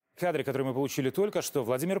Кадры, которые мы получили только что,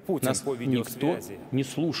 Владимир Путин Нас по видеосвязи. никто не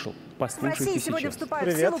слушал. Послушайте В России сегодня сейчас. вступают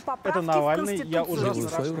в Привет, силу поправки это Навальный. в Конституцию. Я уже Делаю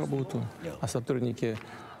свою работу, а сотрудники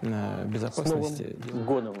безопасности... С Новым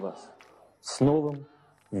годом вас! С Новым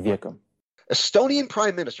веком! Estonian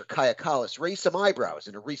Prime Minister Kaja Kallas raised some eyebrows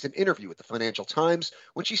in a recent interview with the Financial Times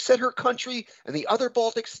when she said her country and the other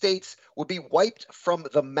Baltic states would be wiped from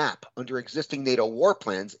the map under existing NATO war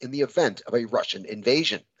plans in the event of a Russian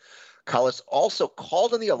invasion. Kallas also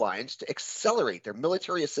called on the alliance to accelerate their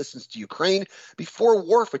military assistance to Ukraine before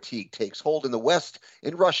war fatigue takes hold in the West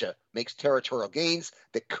and Russia makes territorial gains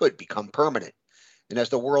that could become permanent. And as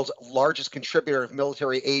the world's largest contributor of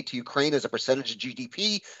military aid to Ukraine as a percentage of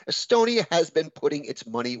GDP, Estonia has been putting its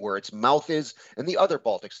money where its mouth is, and the other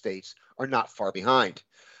Baltic states are not far behind.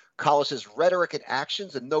 Kallas's rhetoric and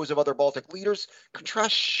actions and those of other Baltic leaders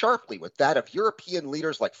contrast sharply with that of European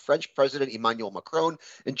leaders like French President Emmanuel Macron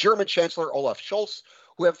and German Chancellor Olaf Scholz,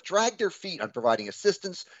 who have dragged their feet on providing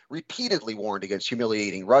assistance, repeatedly warned against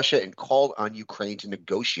humiliating Russia, and called on Ukraine to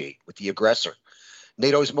negotiate with the aggressor.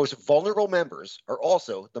 NATO's most vulnerable members are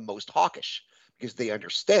also the most hawkish because they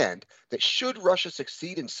understand that should Russia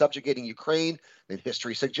succeed in subjugating Ukraine, then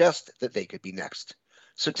history suggests that they could be next.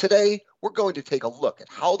 So today, we're going to take a look at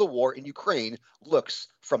how the war in Ukraine looks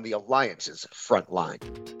from the alliance's front line.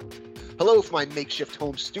 Hello from my makeshift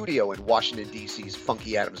home studio in Washington, D.C.'s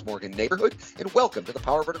funky Adams Morgan neighborhood, and welcome to the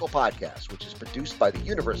Power Vertical Podcast, which is produced by the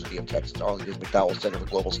University of Texas Arlington McDowell Center for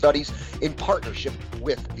Global Studies in partnership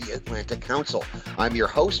with the Atlantic Council. I'm your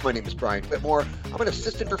host. My name is Brian Whitmore. I'm an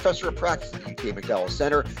assistant professor of practice at the UT McDowell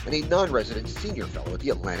Center and a non-resident senior fellow at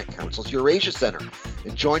the Atlantic Council's Eurasia Center.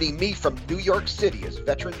 And joining me from New York City is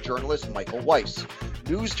veteran journalist Michael Weiss,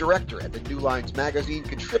 news director at the New Lines magazine,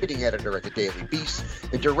 contributing editor at the Daily Beast,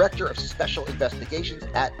 and director of special investigations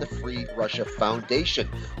at the Free Russia Foundation.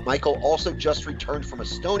 Michael also just returned from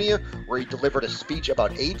Estonia, where he delivered a speech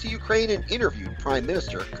about aid to Ukraine and interviewed Prime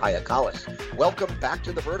Minister Kaja Kallas. Welcome back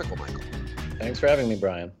to The Vertical, Michael. Thanks for having me,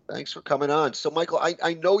 Brian. Thanks for coming on. So, Michael,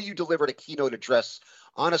 I know you delivered a keynote address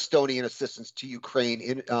on Estonian assistance to Ukraine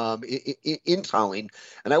in Tallinn,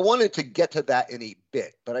 and I wanted to get to that in a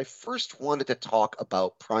bit. But I first wanted to talk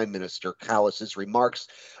about Prime Minister Kallas's remarks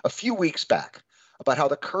a few weeks back about how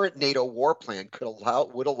the current NATO war plan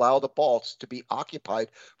would allow the Balts to be occupied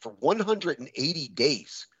for 180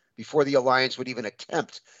 days before the alliance would even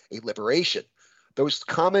attempt a liberation. Those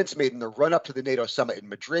comments made in the run-up to the NATO summit in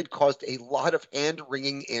Madrid caused a lot of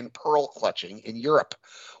hand-wringing and pearl-clutching in Europe.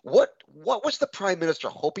 What was the Prime Minister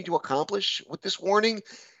hoping to accomplish with this warning,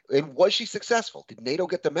 and was she successful? Did NATO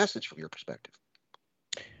get the message from your perspective?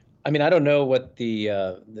 I mean, I don't know what the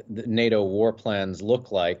NATO war plans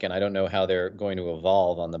look like, and I don't know how they're going to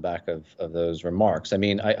evolve on the back of those remarks. I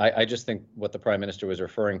mean, I just think what the Prime Minister was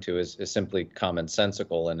referring to is simply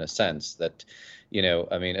commonsensical in a sense that,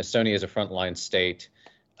 I mean, Estonia is a frontline state.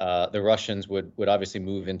 The Russians would obviously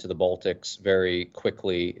move into the Baltics very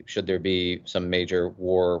quickly should there be some major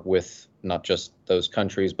war with not just those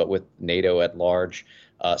countries, but with NATO at large.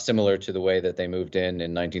 Similar to the way that they moved in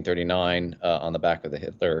 1939 on the back of the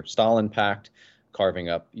Hitler-Stalin Pact, carving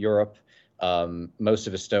up Europe. Most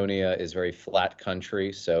of Estonia is very flat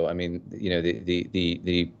country, so I mean,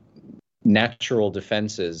 the natural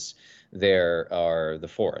defenses there are the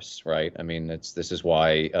forests, right? I mean, this is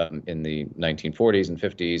why in the 1940s and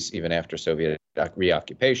 50s, even after Soviet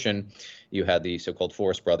reoccupation, you had the so-called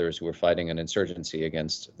Forest Brothers who were fighting an insurgency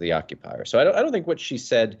against the occupier. So I don't think what she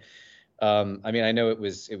said. I mean, I know it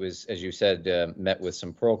was, as you said, met with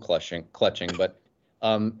some pearl clutching, but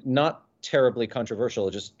not terribly controversial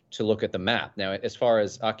just to look at the map. Now, as far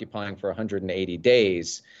as occupying for 180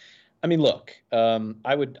 days, I mean, look,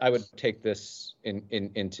 I would take this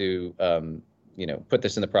into, put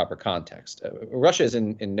this in the proper context. Russia is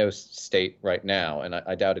in no state right now, and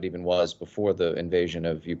I doubt it even was before the invasion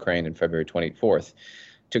of Ukraine on February 24th,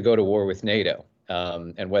 to go to war with NATO.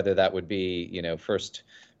 And whether that would be, first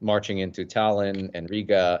marching into Tallinn and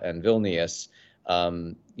Riga and Vilnius,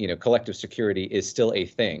 collective security is still a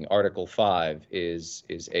thing. Article 5 is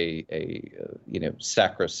a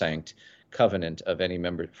sacrosanct covenant of any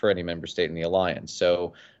member state in the alliance.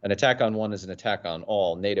 So an attack on one is an attack on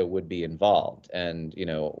all. NATO would be involved, and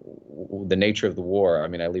the nature of the war. I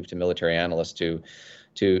mean, I leave to military analysts to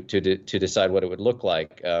decide what it would look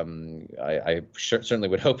like. I certainly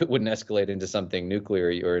would hope it wouldn't escalate into something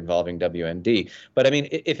nuclear or involving WMD. But I mean,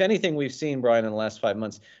 if anything we've seen, Brian, in the last 5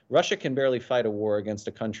 months, Russia can barely fight a war against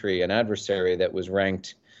a country, an adversary that was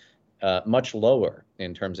ranked much lower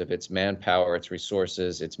in terms of its manpower, its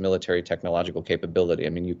resources, its military technological capability. I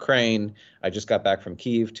mean, Ukraine, I just got back from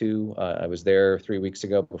Kyiv too. I was there 3 weeks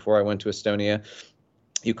ago before I went to Estonia.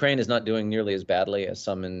 Ukraine is not doing nearly as badly as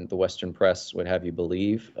some in the Western press would have you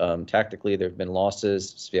believe. Tactically, there have been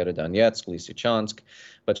losses, Sverdlovsk, Lysychansk,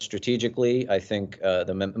 but strategically, I think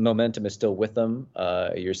the momentum is still with them.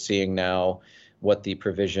 You're seeing now what the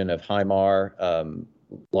provision of HIMAR,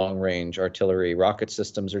 long-range artillery rocket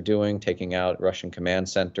systems are doing, taking out Russian command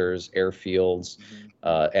centers, airfields,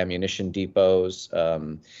 ammunition depots.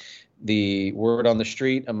 The word on the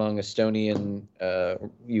street among Estonian,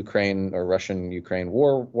 Ukraine or Russian Ukraine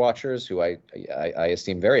war watchers, who I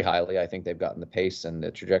esteem very highly, I think they've gotten the pace and the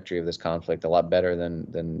trajectory of this conflict a lot better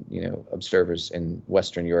than observers in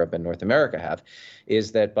Western Europe and North America have,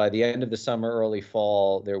 is that by the end of the summer, early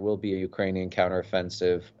fall, there will be a Ukrainian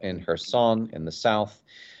counteroffensive in Kherson in the south.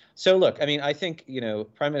 So look, I mean, I think,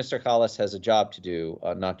 Prime Minister Kallas has a job to do,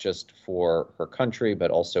 not just for her country,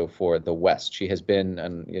 but also for the West. She has been,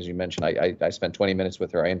 and as you mentioned, I spent 20 minutes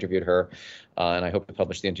with her. I interviewed her, and I hope to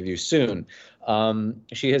publish the interview soon.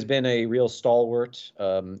 She has been a real stalwart,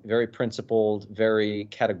 very principled, very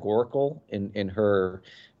categorical in her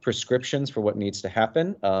prescriptions for what needs to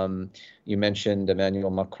happen. You mentioned Emmanuel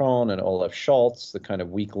Macron and Olaf Scholz, the kind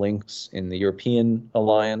of weak links in the European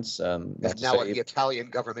alliance. And now with the Italian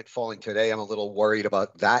government falling today, I'm a little worried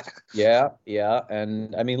about that. Yeah.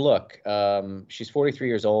 And I mean, look, she's 43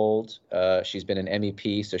 years old. She's been an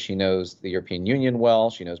MEP, so she knows the European Union well.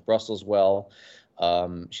 She knows Brussels well.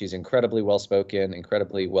 She's incredibly well-spoken,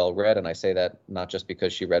 incredibly well-read, and I say that not just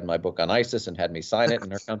because she read my book on ISIS and had me sign it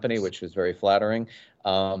in her company, which was very flattering,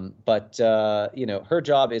 but her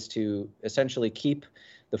job is to essentially keep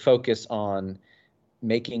the focus on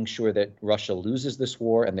making sure that Russia loses this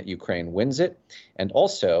war and that Ukraine wins it, and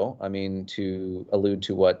also, I mean, to allude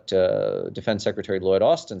to what Defense Secretary Lloyd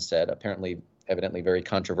Austin said, evidently very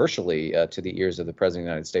controversially to the ears of the President of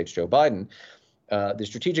the United States, Joe Biden. The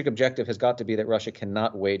strategic objective has got to be that Russia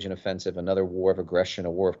cannot wage an offensive, another war of aggression,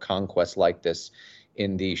 a war of conquest like this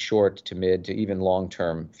in the short to mid to even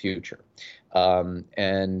long-term future.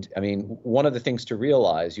 And I mean, one of the things to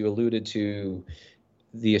realize, you alluded to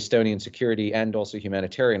the Estonian security and also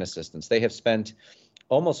humanitarian assistance. They have spent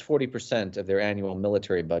almost 40% of their annual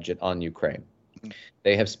military budget on Ukraine.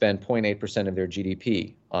 They have spent 0.8% of their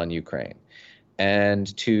GDP on Ukraine.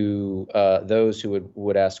 And to those who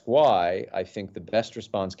would ask why, I think the best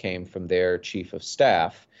response came from their chief of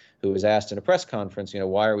staff, who was asked in a press conference,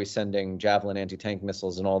 why are we sending Javelin anti-tank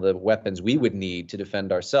missiles and all the weapons we would need to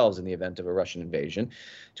defend ourselves in the event of a Russian invasion?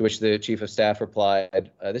 To which the chief of staff replied,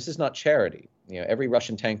 this is not charity. Every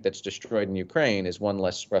Russian tank that's destroyed in Ukraine is one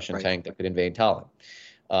less Russian tank that could invade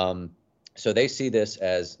Tallinn. So they see this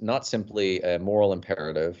as not simply a moral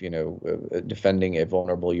imperative, defending a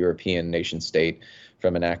vulnerable European nation state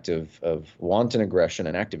from an act of wanton aggression,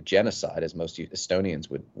 an act of genocide, as most Estonians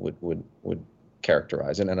would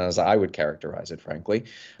characterize it, and as I would characterize it, frankly.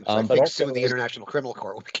 I think soon the International Criminal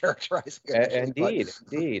Court will be characterizing it.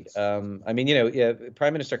 Indeed. I mean,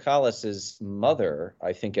 Prime Minister Kallas's mother,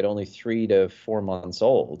 I think at only 3 to 4 months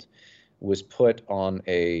old, was put on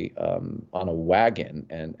a wagon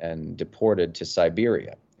and deported to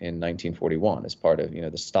Siberia in 1941 as part of the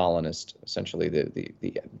Stalinist, essentially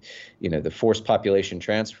the forced population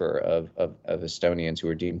transfer of Estonians who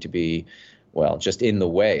were deemed to be, well, just in the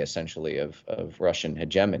way essentially of Russian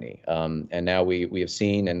hegemony. And now we have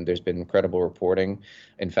seen, and there's been incredible reporting.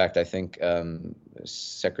 In fact, I think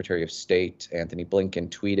Secretary of State Antony Blinken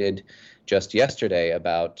tweeted just yesterday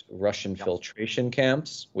about Russian filtration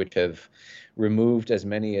camps, which have removed as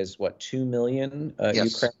many as 2 million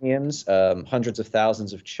Ukrainians, hundreds of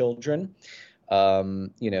thousands of children.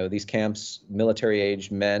 These camps,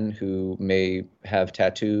 military-aged men who may have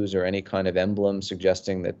tattoos or any kind of emblem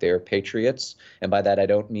suggesting that they're patriots. And by that, I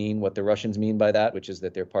don't mean what the Russians mean by that, which is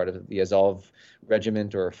that they're part of the Azov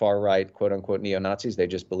regiment or far-right, quote-unquote, neo-Nazis. They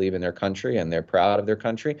just believe in their country and they're proud of their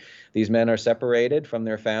country. These men are separated from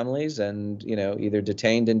their families and, either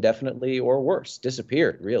detained indefinitely or worse,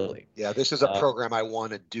 disappeared, really. Yeah, this is a program I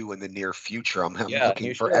want to do in the near future. I'm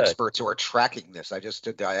looking for experts who are tracking this. I'm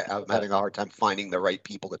having a hard time finding the right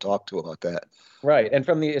people to talk to about that. Right. And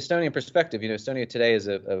from the Estonian perspective, Estonia today is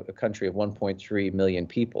a country of 1.3 million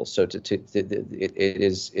people. So it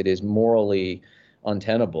is morally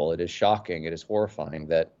untenable. It is shocking. It is horrifying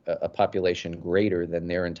that a population greater than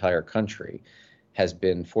their entire country has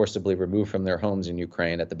been forcibly removed from their homes in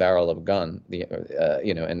Ukraine at the barrel of a gun,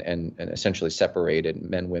 and essentially separated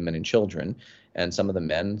men, women, and children. And some of the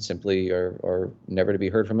men simply are never to be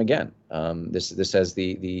heard from again. This has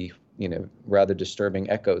the rather disturbing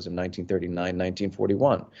echoes of 1939,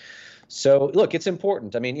 1941. So look, it's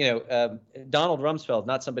important. I mean, Donald Rumsfeld,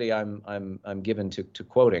 not somebody I'm given to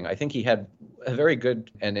quoting. I think he had a very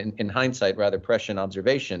good and in hindsight rather prescient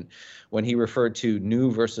observation when he referred to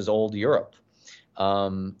new versus old Europe.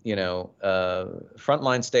 Frontline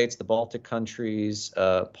states, the Baltic countries,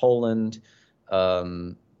 Poland,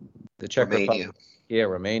 the Czech Republic,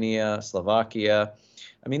 Romania, Slovakia.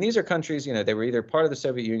 I mean, these are countries, they were either part of the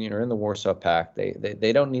Soviet Union or in the Warsaw Pact.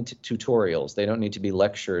 They don't need tutorials. They don't need to be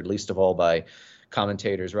lectured, least of all by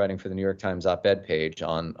commentators writing for the New York Times op-ed page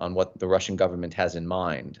on what the Russian government has in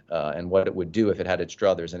mind and what it would do if it had its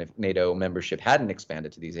druthers and if NATO membership hadn't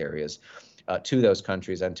expanded to these areas, to those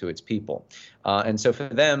countries and to its people. And so for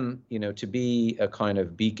them, to be a kind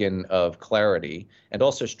of beacon of clarity and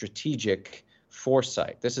also strategic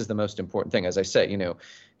foresight, this is the most important thing. As I say,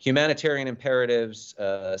 humanitarian imperatives,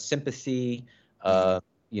 sympathy,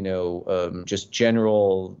 just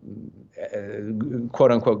general,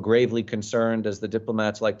 quote unquote, gravely concerned, as the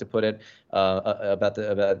diplomats like to put it, about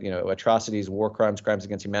atrocities, war crimes, crimes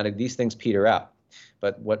against humanity. These things peter out.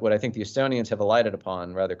 But what I think the Estonians have alighted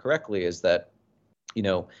upon rather correctly is that,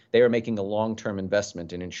 they are making a long-term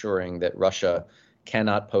investment in ensuring that Russia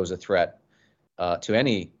cannot pose a threat to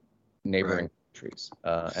any neighboring countries.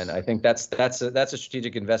 And I think that's a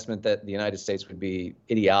strategic investment that the United States would be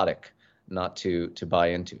idiotic not to buy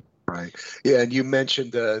into. Right. Yeah, and you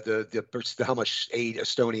mentioned how much aid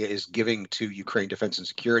Estonia is giving to Ukraine defense and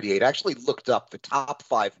security aid. I actually looked up the top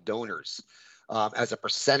 5 donors as a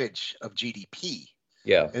percentage of GDP.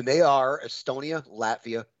 Yeah. And they are Estonia,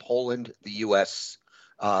 Latvia, Poland, the U.S.,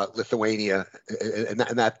 Lithuania, and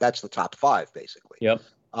that's the top 5 basically. Yep.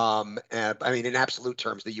 And I mean, in absolute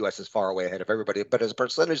terms, the U.S. is far away ahead of everybody. But as a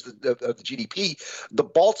percentage of the GDP, the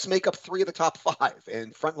Balts make up 3 of the top 5,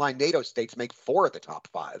 and frontline NATO states make 4 of the top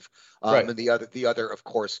 5. Right. And the other, of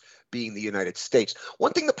course, being the United States.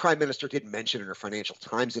 One thing the Prime Minister did mention in her Financial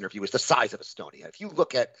Times interview is the size of Estonia. If you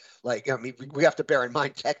look at, we have to bear in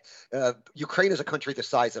mind, Ukraine is a country the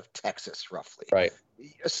size of Texas, roughly. Right.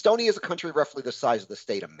 Estonia is a country roughly the size of the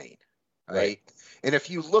state of Maine. Right. And if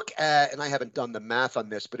you look at, and I haven't done the math on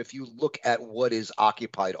this, but if you look at what is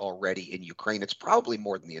occupied already in Ukraine, it's probably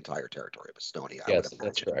more than the entire territory of Estonia. Yes,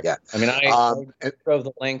 that's correct. Yeah. I mean, I drove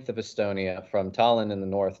the length of Estonia from Tallinn in the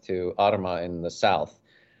north to Arma in the south.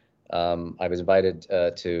 I was invited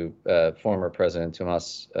to former President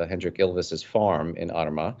Toomas Hendrik Ilves's farm in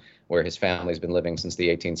Arma, where his family's been living since the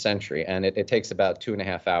 18th century. And it takes about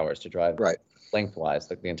 2.5 hours to drive lengthwise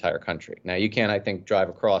the entire country. Now, you can, I think, drive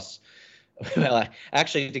across. Well,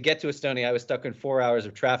 actually, to get to Estonia, I was stuck in 4 hours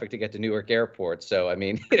of traffic to get to Newark Airport. So, I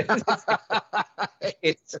mean, and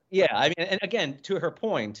again, to her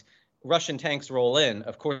point, Russian tanks roll in.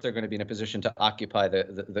 Of course, they're going to be in a position to occupy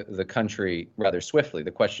the country rather swiftly. The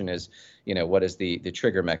question is, what is the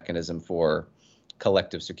trigger mechanism for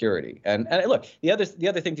collective security? And look, the other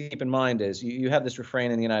thing to keep in mind is you have this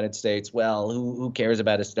refrain in the United States, well, who cares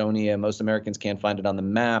about Estonia? Most Americans can't find it on the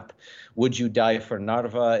map. Would you die for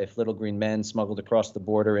Narva if little green men smuggled across the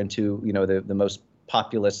border into, the most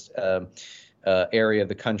populous area of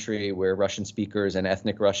the country where Russian speakers and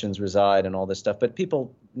ethnic Russians reside and all this stuff? But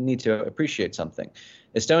people need to appreciate something.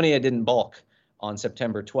 Estonia didn't balk on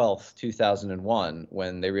September 12th, 2001,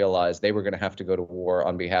 when they realized they were going to have to go to war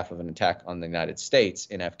on behalf of an attack on the United States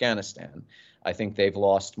in Afghanistan. I think they've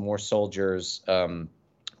lost more soldiers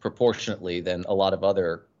proportionately than a lot of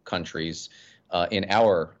other countries in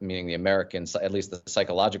our, meaning the Americans, at least the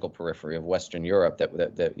psychological periphery of Western Europe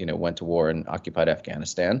that went to war and occupied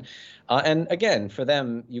Afghanistan. And again, for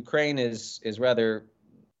them, Ukraine is rather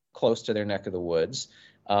close to their neck of the woods.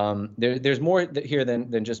 There's more here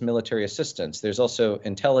than just military assistance. There's also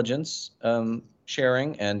intelligence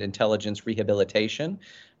sharing and intelligence rehabilitation.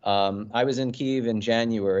 I was in Kyiv in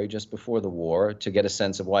January, just before the war, to get a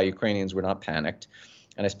sense of why Ukrainians were not panicked.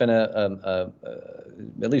 And I spent at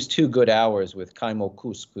least 2 good hours with Kaimo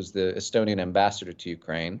Kusk, who's the Estonian ambassador to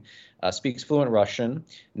Ukraine, speaks fluent Russian,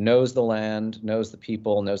 knows the land, knows the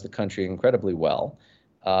people, knows the country incredibly well.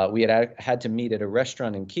 We had to meet at a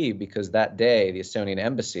restaurant in Kyiv because that day the Estonian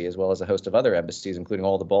embassy, as well as a host of other embassies, including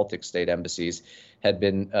all the Baltic state embassies, had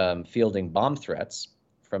been fielding bomb threats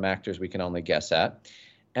from actors we can only guess at.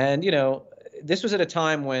 And, this was at a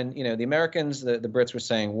time when, the Americans, the Brits were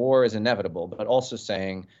saying war is inevitable, but also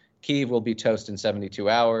saying Kyiv will be toast in 72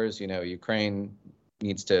 hours. Ukraine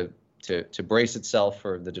needs to brace itself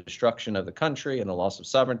for the destruction of the country and the loss of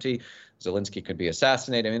sovereignty. Zelensky could be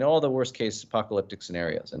assassinated. I mean, all the worst case apocalyptic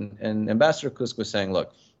scenarios. And Ambassador Kusk was saying,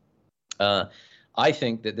 look, I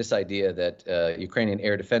think that this idea that Ukrainian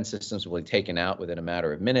air defense systems will be taken out within a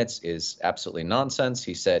matter of minutes is absolutely nonsense.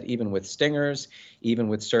 He said even with Stingers, even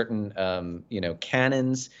with certain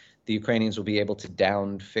cannons, the Ukrainians will be able to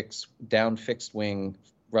down fixed wing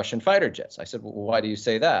Russian fighter jets. I said, well, why do you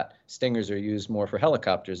say that? Stingers are used more for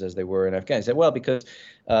helicopters as they were in Afghanistan. He said, well, because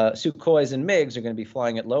Sukhois and MiGs are going to be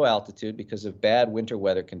flying at low altitude because of bad winter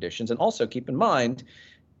weather conditions. And also keep in mind,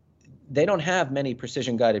 they don't have many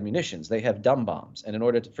precision-guided munitions. They have dumb bombs. And in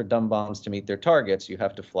order for dumb bombs to meet their targets, you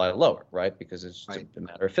have to fly lower, right? Because it's just a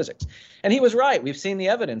matter of physics. And he was right. We've seen the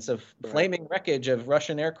evidence of flaming wreckage of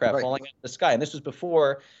Russian aircraft falling out of the sky. And this was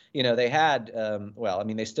before, they had,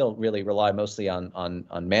 they still really rely mostly on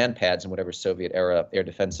man pads and whatever Soviet-era air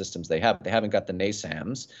defense systems they have. They haven't got the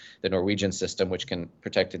NASAMS, the Norwegian system, which can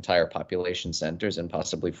protect entire population centers and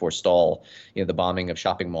possibly forestall, the bombing of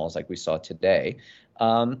shopping malls like we saw today.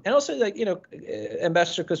 And also,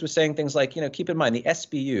 Ambassador Kuss was saying things like, keep in mind the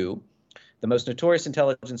SBU, the most notorious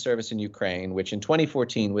intelligence service in Ukraine, which in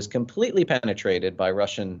 2014 was completely penetrated by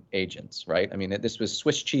Russian agents, right? I mean, this was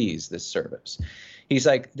Swiss cheese, this service. He's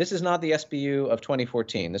like, this is not the SBU of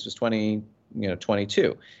 2014. This was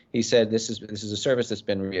 2022. He said, this is a service that's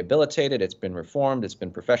been rehabilitated. It's been reformed. It's been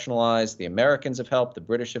professionalized. The Americans have helped. The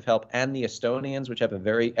British have helped. And the Estonians, which have a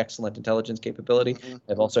very excellent intelligence capability,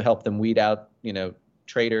 have also helped them weed out,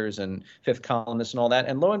 traitors and fifth columnists and all that.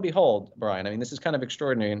 And lo and behold, Brian, I mean, this is kind of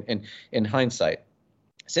extraordinary in hindsight.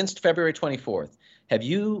 Since February 24th, have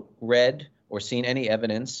you read or seen any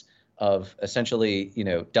evidence of essentially,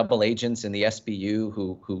 double agents in the SBU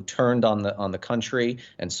who turned on the country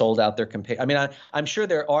and sold out their campaign? I mean, I'm sure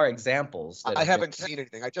there are examples. I haven't seen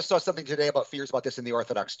anything. I just saw something today about fears about this in the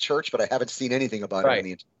Orthodox Church, but I haven't seen anything about it in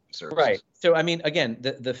the service. Right. So, I mean, again,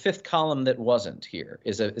 the fifth column that wasn't here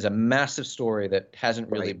is a massive story that hasn't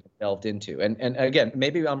really been delved into. And again,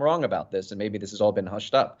 maybe I'm wrong about this, and maybe this has all been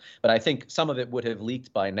hushed up, but I think some of it would have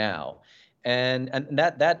leaked by now. And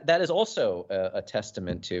that is also a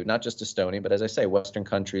testament to not just Estonia, but as I say, Western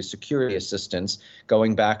countries' security assistance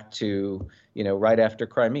going back to, right after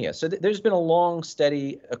Crimea. So there's been a long,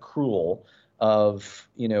 steady accrual of,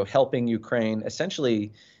 helping Ukraine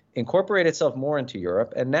essentially incorporate itself more into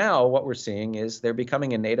Europe. And now what we're seeing is they're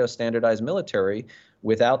becoming a NATO standardized military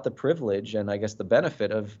without the privilege and I guess the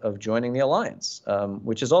benefit of joining the alliance,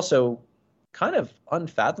 which is also kind of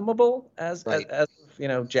unfathomable as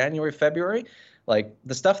January, February. Like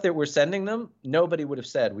the stuff that we're sending them, nobody would have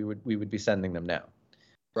said we would be sending them now.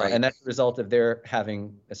 Right. And that's a result of their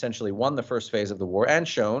having essentially won the first phase of the war and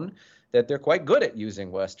shown that they're quite good at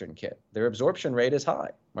using Western kit. Their absorption rate is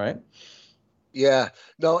high, right? Yeah.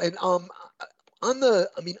 No, and on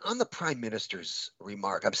the Prime Minister's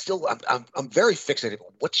remark, I'm very fixated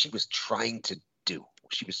on what she was trying to do.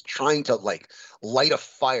 She was trying to light a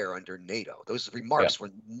fire under NATO. Those remarks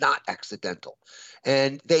were not accidental.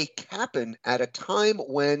 And they happen at a time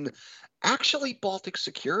when actually Baltic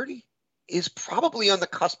security is probably on the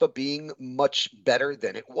cusp of being much better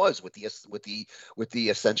than it was with the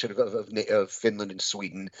ascension of Finland and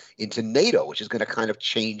Sweden into NATO, which is going to kind of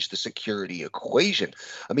change the security equation.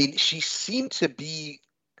 I mean, she seemed to be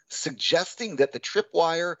suggesting that the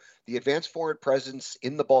tripwire, the advanced foreign presence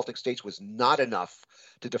in the Baltic states was not enough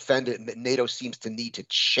to defend it, and that NATO seems to need to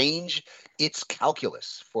change its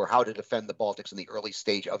calculus for how to defend the Baltics in the early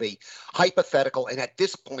stage of a hypothetical and at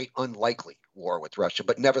this point unlikely war with Russia.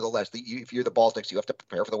 But nevertheless, if you're the Baltics, you have to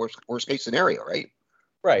prepare for the worst case scenario, right?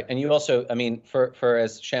 Right. And you also, I mean, for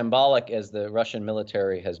as shambolic as the Russian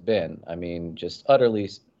military has been, I mean, just utterly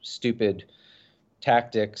stupid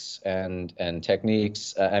tactics and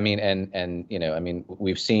techniques.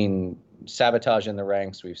 We've seen sabotage in the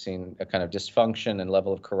ranks. We've seen a kind of dysfunction and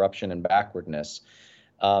level of corruption and backwardness.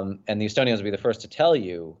 And the Estonians will be the first to tell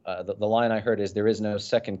you, the line I heard is there is no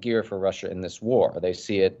second gear for Russia in this war. They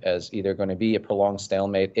see it as either going to be a prolonged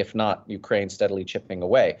stalemate, if not Ukraine steadily chipping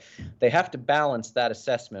away. They have to balance that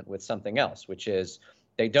assessment with something else, which is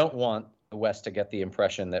they don't want the West to get the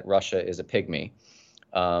impression that Russia is a pygmy.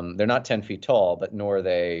 They're not 10 feet tall, but nor are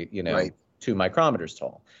they, 2 micrometers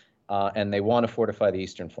tall. And they want to fortify the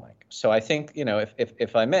eastern flank. So I think,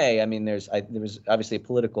 if I may, I mean, there was obviously a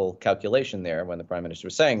political calculation there when the Prime Minister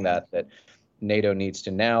was saying that NATO needs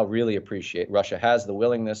to now really appreciate Russia has the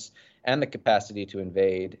willingness and the capacity to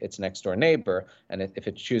invade its next door neighbor. And if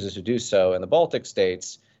it chooses to do so in the Baltic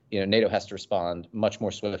states, NATO has to respond much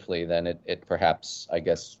more swiftly than it perhaps, I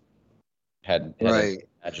guess, had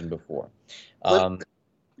imagined before.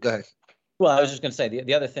 Go ahead. Well, I was just going to say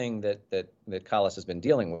the other thing that Kallas has been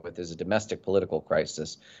dealing with is a domestic political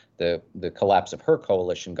crisis, the collapse of her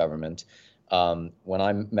coalition government. When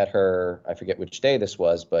I met her, I forget which day this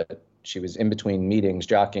was, but she was in between meetings,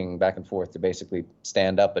 jockeying back and forth to basically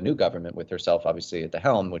stand up a new government with herself, obviously, at the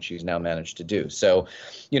helm, which she's now managed to do. So,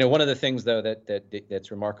 one of the things, though,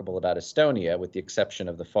 that's remarkable about Estonia, with the exception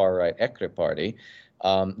of the far-right EKRE party,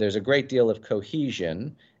 there's a great deal of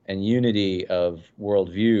cohesion and unity of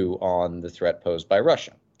worldview on the threat posed by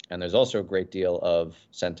Russia. And there's also a great deal of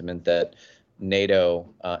sentiment that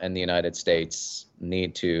NATO and the United States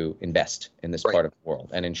need to invest in this part of the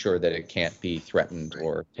world and ensure that it can't be threatened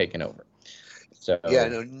or taken over. So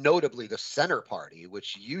yeah, notably the Center Party,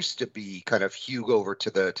 which used to be kind of hewed over to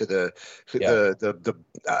the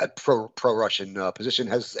pro-Russian position,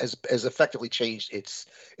 has effectively changed its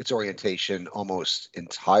orientation almost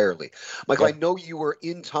entirely. Michael, I know you were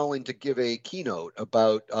in Tallinn to give a keynote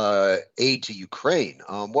about aid to Ukraine.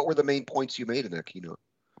 What were the main points you made in that keynote?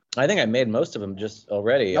 I think I made most of them just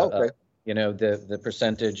already. Okay. The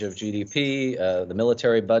percentage of GDP, the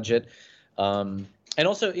military budget, and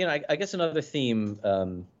also, I guess another theme,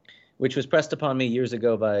 which was pressed upon me years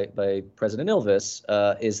ago by President Ilves,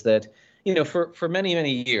 is that, for many,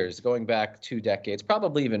 many years, going back 2 decades,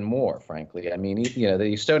 probably even more, frankly. I mean, the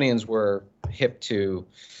Estonians were hip to,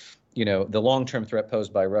 the long-term threat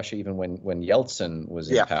posed by Russia, even when Yeltsin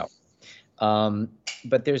was in power.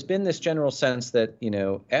 But there's been this general sense that,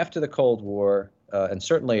 after the Cold War, and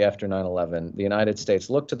certainly after 9/11, the United States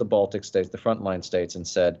looked to the Baltic states, the frontline states, and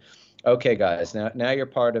said, okay, guys, now you're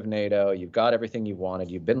part of NATO. You've got everything you wanted.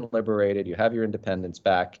 You've been liberated. You have your independence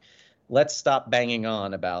back. Let's stop banging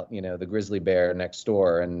on about, the grizzly bear next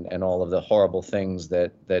door and all of the horrible things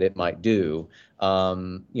that it might do.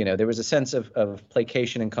 There was a sense of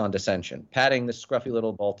placation and condescension, patting the scruffy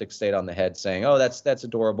little Baltic state on the head, saying, oh, that's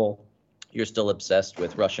adorable. You're still obsessed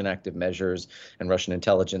with Russian active measures and Russian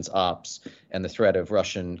intelligence ops and the threat of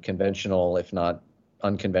Russian conventional, if not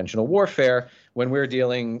unconventional warfare, when we're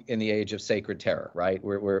dealing in the age of sacred terror, right?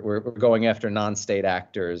 We're going after non-state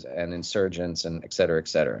actors and insurgents and et cetera, et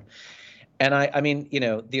cetera. And I mean, the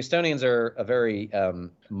Estonians are a very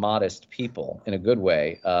modest people in a good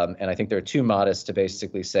way. And I think they're too modest to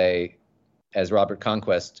basically say, as Robert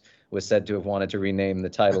Conquest was said to have wanted to rename the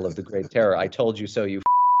title of the Great Terror, I told you so, you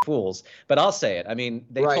fools. But I'll say it. I mean,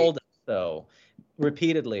 they told us so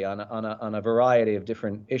repeatedly on a variety of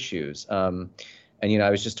different issues. And, I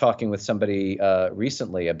was just talking with somebody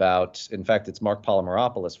recently about, in fact, it's Mark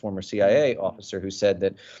Polymeropoulos, former CIA officer, who said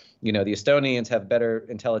that, the Estonians have better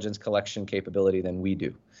intelligence collection capability than we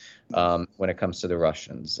do when it comes to the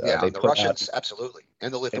Russians. The Russians, absolutely.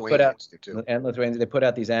 And the Lithuanians do too. And Lithuanians, they put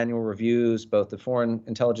out these annual reviews, both the Foreign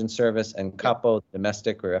Intelligence Service and Kapo,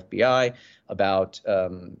 domestic or FBI, about,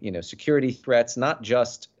 security threats, not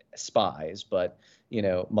just spies, but,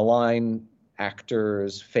 malign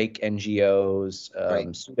actors, fake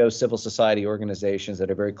NGOs, pseudo civil society organizations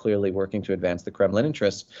that are very clearly working to advance the Kremlin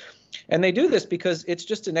interests. And they do this because it's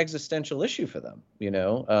just an existential issue for them,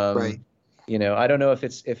 I don't know if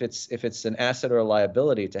it's an asset or a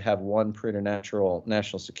liability to have one preternatural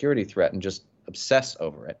national security threat and just obsess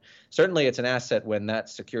over it. Certainly it's an asset when that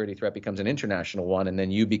security threat becomes an international one and then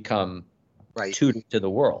you become tutored to the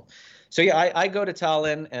world. So I go to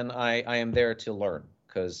Tallinn and I am there to learn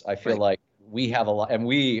because I feel like we have a lot, and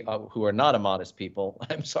we who are not a modest people,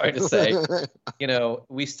 I'm sorry to say,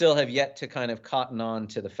 we still have yet to kind of cotton on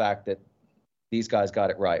to the fact that these guys got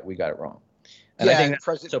it right, we got it wrong. And I think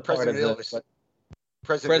President Ilves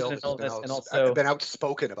has been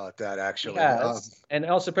outspoken about that, actually. And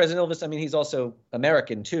also President Ilves, I mean, he's also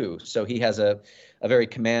American too, so he has a very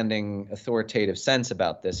commanding, authoritative sense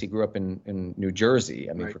about this. He grew up in New Jersey,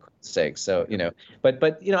 I mean, for Christ's sake. So, but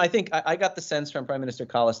I think I got the sense from Prime Minister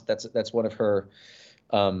Kallas that's one of her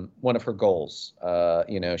goals.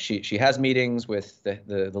 She has meetings with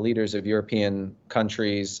the leaders of European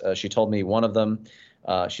countries. She told me one of them.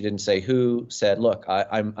 She didn't say who, said, look,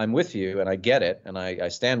 I'm with you and I get it and I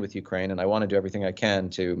stand with Ukraine and I want to do everything I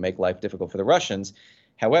can to make life difficult for the Russians.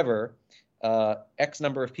 However, X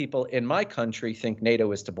number of people in my country think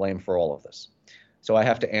NATO is to blame for all of this. So I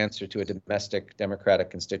have to answer to a domestic Democratic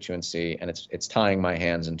constituency and it's tying my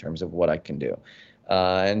hands in terms of what I can do.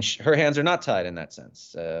 And her hands are not tied in that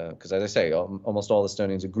sense because, as I say, almost all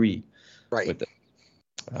Estonians agree with it.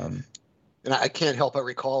 And I can't help but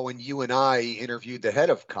recall when you and I interviewed the head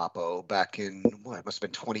of Kapo back in, it must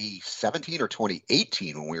have been 2017 or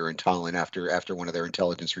 2018 when we were in Tallinn after one of their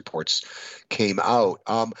intelligence reports came out.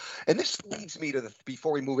 And this leads me to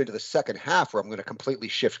before we move into the second half, where I'm going to completely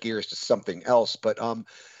shift gears to something else. But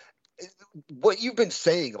what you've been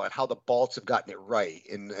saying about how the Balts have gotten it right,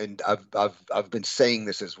 and I've been saying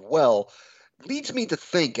this as well, leads me to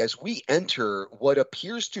think as we enter what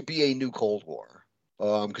appears to be a new Cold War,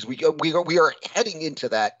 because we are heading into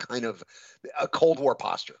that kind of a Cold War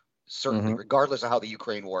posture, certainly, regardless of how the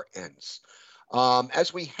Ukraine war ends.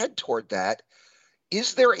 As we head toward that,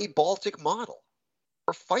 is there a Baltic model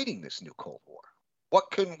for fighting this new Cold War? What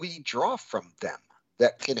can we draw from them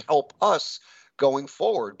that can help us going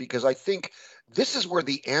forward? Because I think this is where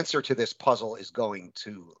the answer to this puzzle is going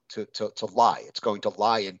to lie. It's going to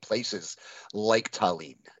lie in places like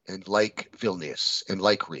Tallinn and like Vilnius and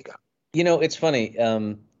like Riga. You know, it's funny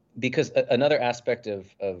because another aspect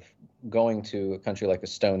of going to a country like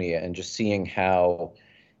Estonia and just seeing how,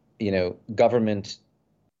 you know, government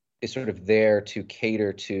is sort of there to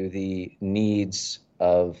cater to the needs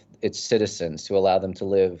of its citizens, to allow them to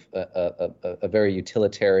live a very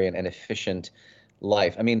utilitarian and efficient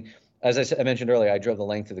life. I mean, as I mentioned earlier, I drove the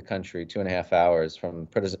length of the country, 2.5 hours from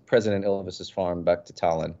President Ilves's farm back to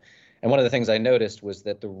Tallinn. And one of the things I noticed was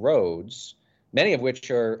that the roads, many of which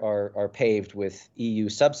are paved with EU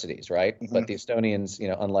subsidies, right? But the Estonians, you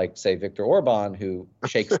know, unlike, say, Viktor Orban, who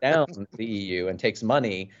shakes down the EU and takes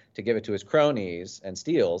money to give it to his cronies and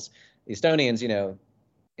steals, the Estonians, you know,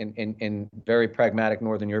 in very pragmatic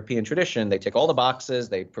Northern European tradition, they tick all the boxes,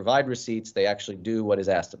 they provide receipts, they actually do what is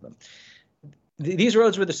asked of them. These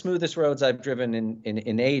roads were the smoothest roads I've driven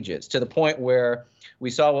in ages, to the point where we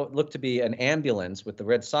saw what looked to be an ambulance with the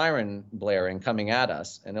red siren blaring coming at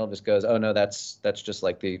us. And Elvis goes, "Oh, no, that's just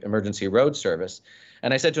like the emergency road service."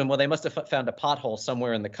 And I said to him, well, they must have found a pothole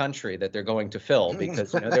somewhere in the country that they're going to fill,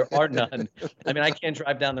 because, you know, there are none. I mean, I can't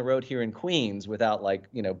drive down the road here in Queens without, like,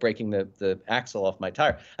 you know, breaking the axle off my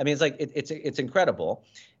tire. I mean, it's like it's incredible.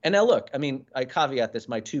 And now, look, I mean, I caveat this,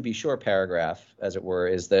 my to be sure paragraph, as it were,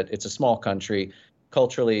 is that it's a small country,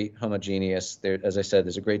 culturally homogeneous. There, as I said,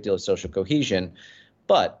 there's a great deal of social cohesion.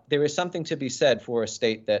 But there is something to be said for a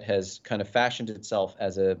state that has kind of fashioned itself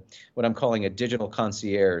as what I'm calling a digital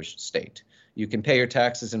concierge state. You can pay your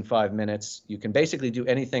taxes in 5 minutes. You can basically do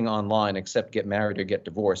anything online except get married or get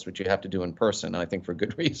divorced, which you have to do in person, I think for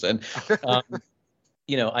good reason.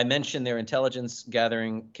 You know, I mentioned their intelligence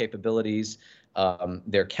gathering capabilities,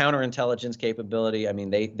 their counterintelligence capability. I mean,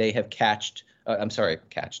 they have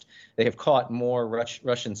they have caught more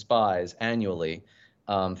Russian spies annually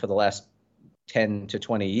for the last 10 to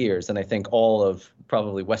 20 years than I think all of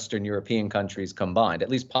probably Western European countries combined. At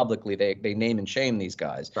least publicly, they name and shame these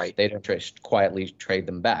guys. Right. They don't quietly trade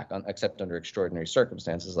them back, except under extraordinary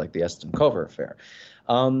circumstances like the Eston Kovar affair.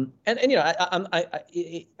 And you know,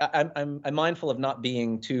 I'm mindful of not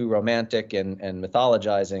being too romantic and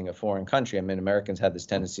mythologizing a foreign country. I mean, Americans have this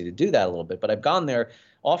tendency to do that a little bit, but I've gone there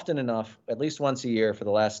often enough, at least once a year for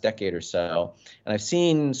the last decade or so, and I've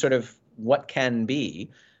seen sort of what can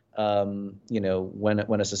be. You know, when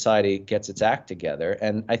a society gets its act together.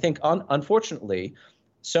 And I think, unfortunately,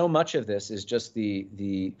 so much of this is just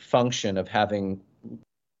the function of having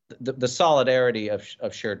the solidarity of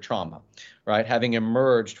shared trauma, right? Having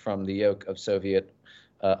emerged from the yoke of Soviet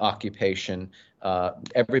occupation,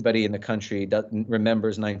 everybody in the country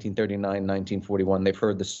remembers 1939, 1941. They've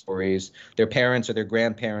heard the stories. Their parents or their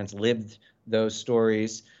grandparents lived those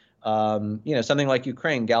stories. You know, something like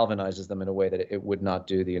Ukraine galvanizes them in a way that it would not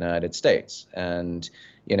do the United States. And,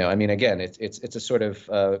 you know, I mean, again, it's a sort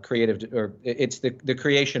of creative, or it's the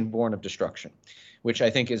creation born of destruction, which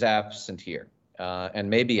I think is absent here,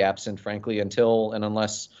 and may be absent, frankly, until and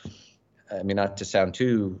unless, I mean, not to sound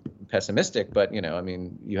too pessimistic, but, you know, I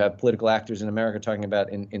mean, you have political actors in America talking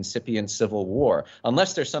about incipient civil war,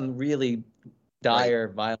 unless there's some really dire,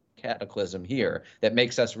 violent cataclysm here that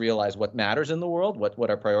makes us realize what matters in the world, what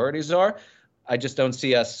our priorities are. I just don't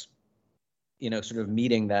see us, you know, sort of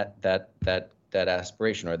meeting that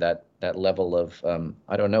aspiration or that level of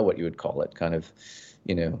I don't know what you would call it, kind of,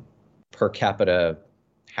 you know, per capita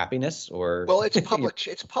happiness, or it's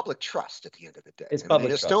public trust at the end of the day. It's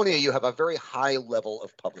public trust. In Estonia, you have a very high level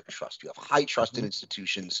of public trust. You have high trust in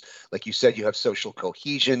institutions. Like you said, you have social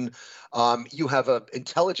cohesion. You have an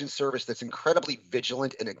intelligence service that's incredibly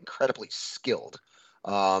vigilant and incredibly skilled.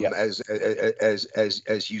 As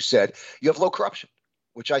you said, you have low corruption,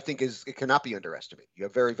 which I think it cannot be underestimated. You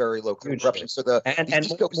have very, very low corruption. So and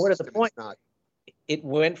more to the point, it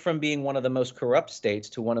went from being one of the most corrupt states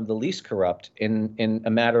to one of the least corrupt in a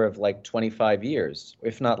matter of like 25 years,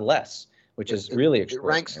 if not less, which is really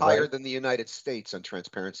extraordinary. It ranks higher than the United States on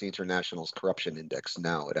Transparency International's corruption index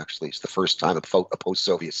now. It actually is the first time a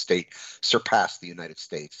post-Soviet state surpassed the United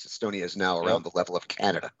States. Estonia is now around the level of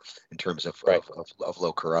Canada in terms of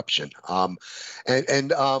low corruption.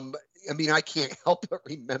 I mean, I can't help but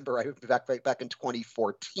remember back in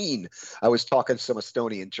 2014, I was talking to some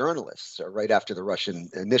Estonian journalists right after the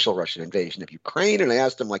initial Russian invasion of Ukraine, and I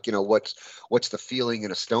asked them, like, what's the feeling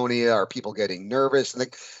in Estonia? Are people getting nervous?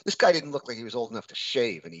 And this guy didn't look like he was old enough to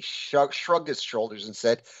shave, and he shrugged his shoulders and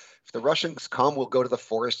said, if the Russians come, we'll go to the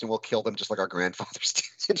forest and we'll kill them just like our grandfathers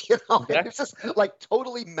did. And it's just like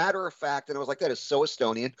totally matter of fact. And I was like, that is so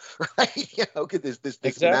Estonian, right? This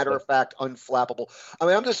Exactly. matter of fact, unflappable. I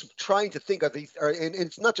mean, I'm just trying to think of these, and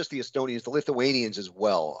it's not just the Estonians, the Lithuanians as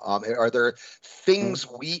well. Are there things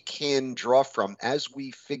we can draw from as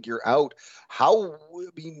we figure out how,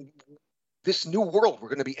 this new world we're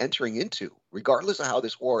going to be entering into, regardless of how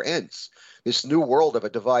this war ends, this new world of a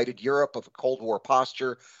divided Europe, of a Cold War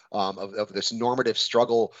posture, of this normative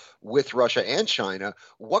struggle with Russia and China?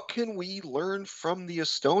 What can we learn from the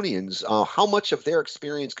Estonians? How much of their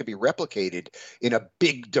experience could be replicated in a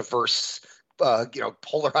big, diverse,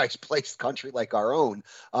 polarized place, country like our own?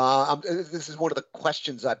 This is one of the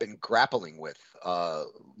questions I've been grappling with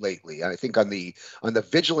lately. I think on the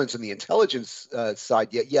vigilance and the intelligence side,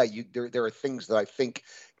 there are things that I think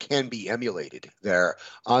can be emulated there.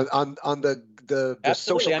 On the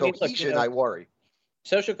social cohesion, look, I worry.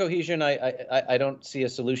 Social cohesion, I don't see a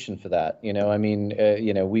solution for that.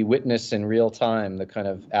 We witness in real time the kind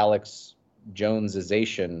of Alex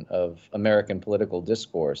Jonesization of American political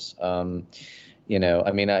discourse. For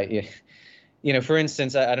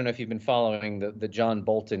instance, I don't know if you've been following the John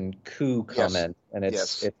Bolton coup comment and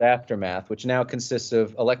its aftermath, which now consists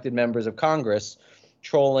of elected members of Congress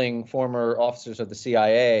trolling former officers of the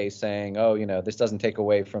CIA, saying, "Oh, this doesn't take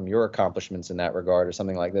away from your accomplishments in that regard," or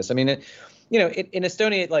something like this. I mean, in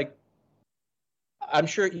Estonia, like, I'm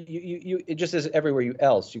sure it just as everywhere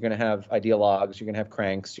else, you're going to have ideologues, you're going to have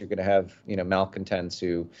cranks, you're going to have malcontents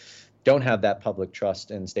who don't have that public trust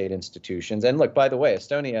in state institutions. And look, by the way,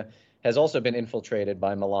 Estonia has also been infiltrated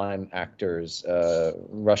by malign actors,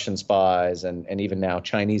 Russian spies, and even now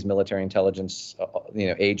Chinese military intelligence,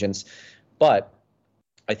 agents. But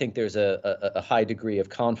I think there's a high degree of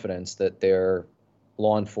confidence that their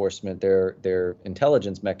law enforcement, their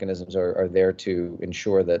intelligence mechanisms are there to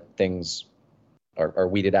ensure that things are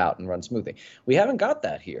weeded out and run smoothly. We haven't got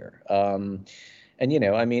that here.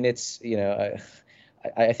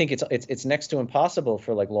 I think it's next to impossible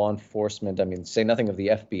for like law enforcement. I mean, say nothing of the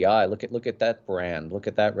FBI. Look at that brand. Look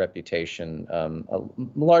at that reputation.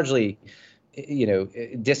 Largely,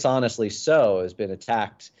 dishonestly so, has been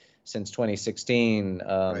attacked since 2016.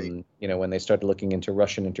 Right. When they started looking into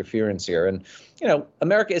Russian interference here, and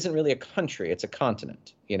America isn't really a country; it's a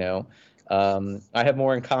continent. I have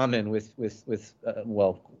more in common with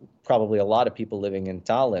probably a lot of people living in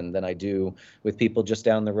Tallinn than I do with people just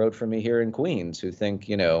down the road from me here in Queens who think,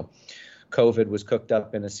 COVID was cooked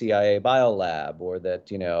up in a CIA biolab, or that,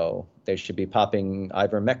 they should be popping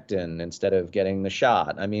ivermectin instead of getting the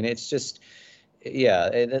shot. I mean, it's just,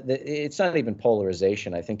 it's not even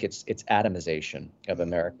polarization. I think it's atomization of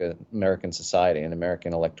American society and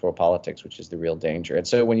American electoral politics, which is the real danger. And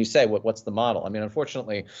so when you say, what's the model? I mean,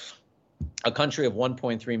 unfortunately, a country of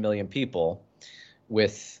 1.3 million people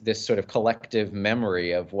with this sort of collective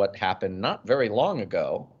memory of what happened not very long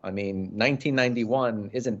ago. I mean,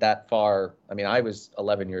 1991 isn't that far. I mean, I was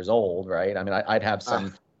 11 years old, right? I mean, I'd have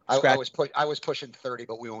some. I was pushing 30,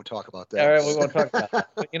 but we won't talk about that. All right, we won't talk about that.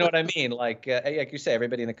 But you know what I mean? Like you say,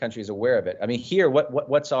 everybody in the country is aware of it. I mean, here,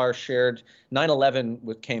 what's our shared?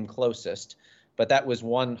 9/11 came closest, but that was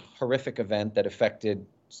one horrific event that affected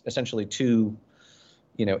essentially two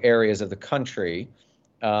areas of the country.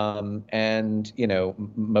 And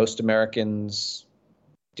most Americans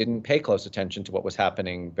didn't pay close attention to what was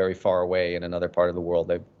happening very far away in another part of the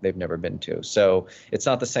world they've never been to. So it's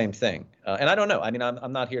not the same thing. And I don't know. I mean,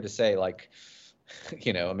 I'm not here to say, like,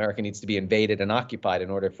 America needs to be invaded and occupied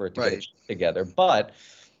in order for it to get together. But ...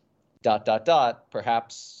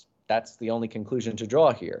 perhaps that's the only conclusion to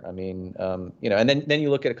draw here. I mean, and then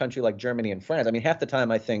you look at a country like Germany and France. I mean, half the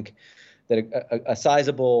time I think that a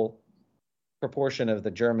sizable proportion of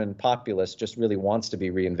the German populace just really wants to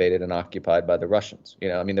be reinvaded and occupied by the Russians.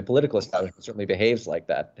 I mean, the political establishment certainly behaves like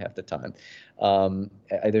that half the time.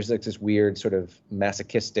 There's like this weird sort of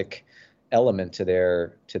masochistic element to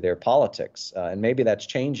their politics, and maybe that's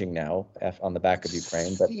changing now on the back of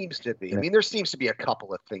Ukraine. But seems to be. I mean, there seems to be a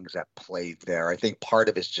couple of things at play there. I think part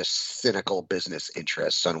of it is just cynical business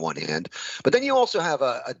interests on one hand, but then you also have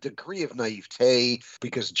a degree of naivete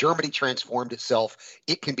because Germany transformed itself.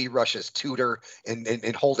 It can be Russia's tutor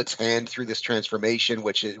and hold its hand through this transformation,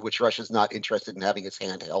 which Russia's not interested in having its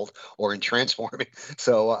hand held or in transforming.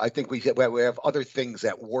 So I think we have other things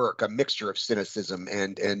at work, a mixture of cynicism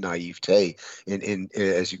and naivete. stay in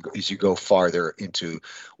as you go farther into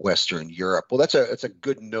Western Europe. Well, that's a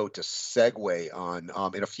good note to segue on.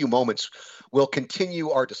 In a few moments, we'll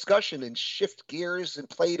continue our discussion and shift gears and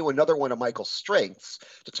play to another one of Michael's strengths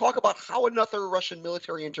to talk about how another Russian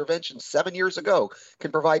military intervention 7 years ago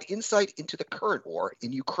can provide insight into the current war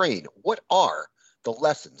in Ukraine. What are the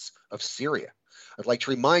lessons of Syria? I'd like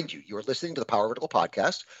to remind you, are listening to the Power Vertical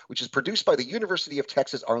podcast, which is produced by the University of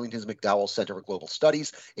Texas Arlington's McDowell Center for Global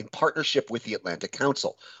Studies in partnership with the Atlantic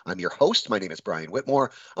Council. I'm your host. My name is Brian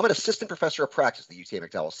Whitmore. I'm an assistant professor of practice at the UTA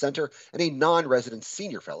McDowell Center and a non-resident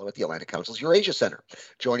senior fellow at the Atlantic Council's Eurasia Center.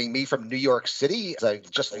 Joining me from New York City, as I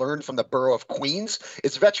just learned from the borough of Queens,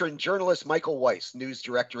 is veteran journalist Michael Weiss, news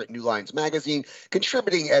director at New Lines Magazine,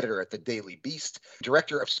 contributing editor at the Daily Beast,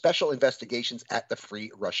 director of special investigations at the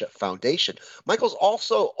Free Russia Foundation. Michael's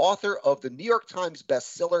also author of the New York Times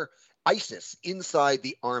bestseller, ISIS, Inside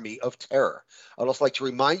the Army of Terror. I'd also like to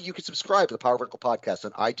remind you, you can subscribe to the Power Vertical podcast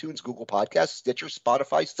on iTunes, Google Podcasts, Stitcher,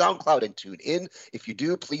 Spotify, SoundCloud, and TuneIn. If you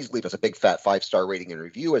do, please leave us a big fat 5-star rating and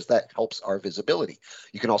review, as that helps our visibility.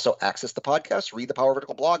 You can also access the podcast, read the Power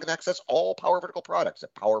Vertical blog, and access all Power Vertical products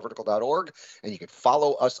at powervertical.org. And you can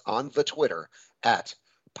follow us on the Twitter at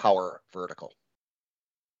Power Vertical.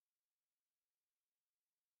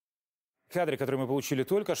 Кадры, которые мы получили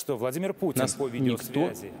только что, Владимир Путин Нас по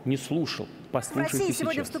видеосвязи. никто не слушал. В Послушайте России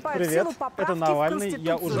сегодня сейчас. вступают в силу поправки это Навальный. в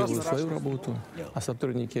Я Конституцию. уже Делаю свою работу, а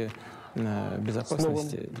сотрудники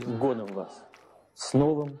безопасности... годом вас. С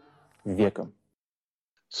Новым веком.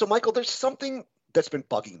 So, Michael, there's something that's been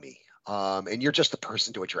bugging me, and you're just the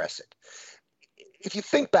person to address it. If you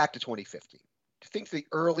think back to 2015, think the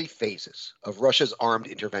early phases of Russia's armed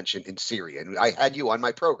intervention in Syria, and I had you on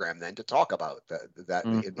my program then to talk about that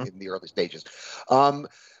in the early stages. The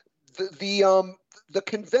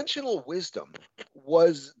conventional wisdom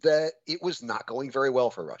was that it was not going very well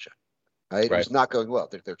for Russia. Right? It was not going well.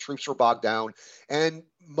 Their troops were bogged down, and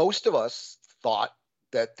most of us thought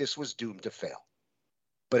that this was doomed to fail,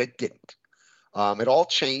 but it didn't. It all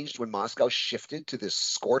changed when Moscow shifted to this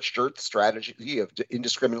scorched earth strategy of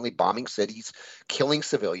indiscriminately bombing cities, killing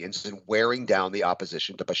civilians, and wearing down the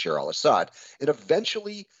opposition to Bashar al-Assad. And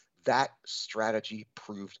eventually, that strategy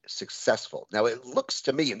proved successful. Now, it looks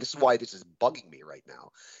to me, and this is why this is bugging me right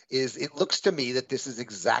now, is it looks to me that this is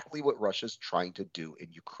exactly what Russia's trying to do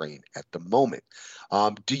in Ukraine at the moment.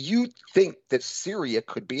 Do you think that Syria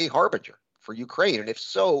could be a harbinger for Ukraine? And if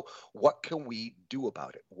so, what can we do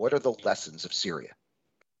about it? What are the lessons of Syria?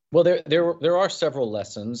 Well, there are several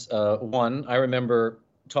lessons. One, I remember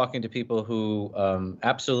talking to people who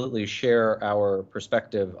absolutely share our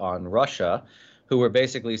perspective on Russia, who were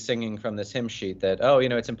basically singing from this hymn sheet that, oh, you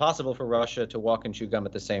know, it's impossible for Russia to walk and chew gum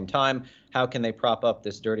at the same time. How can they prop up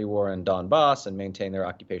this dirty war in Donbass and maintain their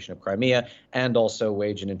occupation of Crimea and also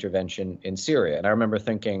wage an intervention in Syria? And I remember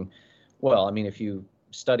thinking, well, I mean, if you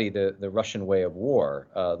study the Russian way of war,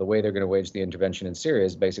 the way they're going to wage the intervention in Syria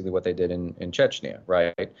is basically what they did in Chechnya,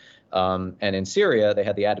 right? And in Syria, they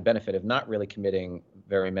had the added benefit of not really committing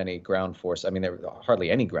very many ground force. I mean, there were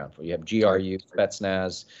hardly any ground force. You have GRU,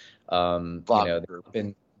 Spetsnaz,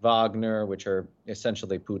 Wagner, which are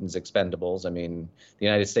essentially Putin's expendables. I mean, the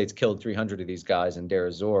United States killed 300 of these guys in Deir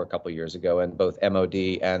ez-Zor a couple of years ago, and both MOD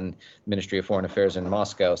and Ministry of Foreign Affairs in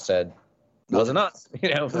Moscow said, wasn't us,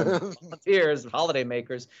 you know, volunteers, holiday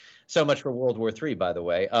makers. So much for World War III, by the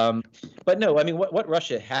way. But no, I mean, what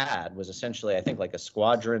Russia had was essentially, I think, like a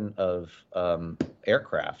squadron of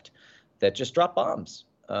aircraft that just dropped bombs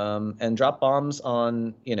and dropped bombs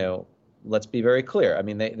on, you know, let's be very clear. I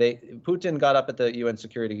mean, Putin got up at the UN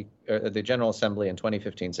Security, the General Assembly in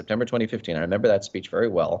 2015, September 2015. I remember that speech very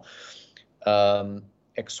well.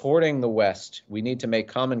 Exhorting the West, we need to make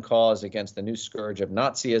common cause against the new scourge of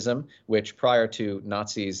Nazism, which prior to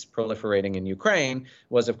Nazis proliferating in Ukraine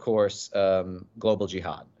was, of course, global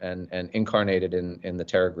jihad and incarnated in the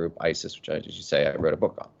terror group ISIS, which, as you say, I wrote a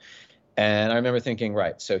book on. And I remember thinking,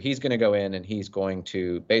 right, so he's going to go in and he's going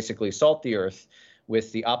to basically salt the earth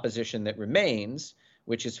with the opposition that remains,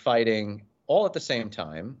 which is fighting all at the same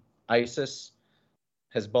time, ISIS,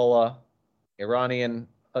 Hezbollah, Iranian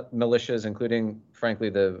militias, including, frankly,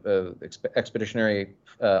 the expeditionary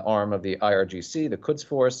arm of the IRGC, the Quds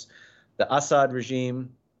Force, the Assad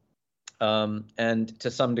regime, and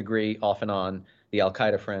to some degree, off and on, the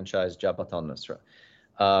Al-Qaeda franchise, Jabhat al-Nusra.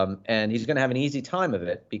 And he's going to have an easy time of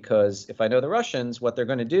it because if I know the Russians, what they're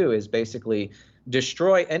going to do is basically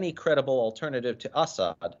destroy any credible alternative to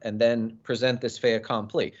Assad and then present this fait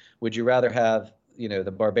accompli. Would you rather have, you know,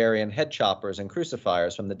 the barbarian head choppers and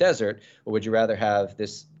crucifiers from the desert, or would you rather have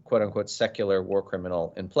this quote unquote secular war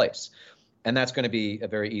criminal in place? And that's going to be a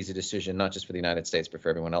very easy decision, not just for the United States, but for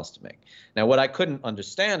everyone else to make. Now, what I couldn't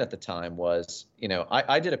understand at the time was,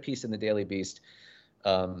 I did a piece in the Daily Beast,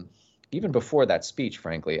 even before that speech,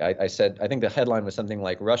 frankly. I said, I think the headline was something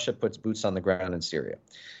like, Russia puts boots on the ground in Syria.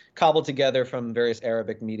 Cobbled together from various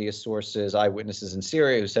Arabic media sources, eyewitnesses in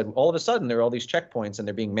Syria, who said all of a sudden there are all these checkpoints and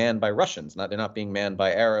they're being manned by Russians. They're not being manned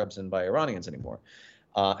by Arabs and by Iranians anymore.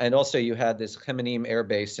 And also you had this Khmeimim air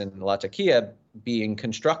base in Latakia being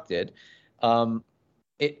constructed.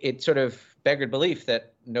 It sort of beggared belief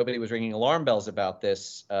that nobody was ringing alarm bells about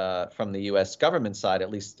this from the U.S. government side, at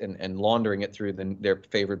least, and laundering it through their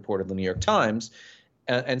favorite port of the New York Times,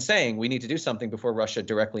 and saying we need to do something before Russia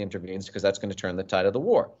directly intervenes because that's going to turn the tide of the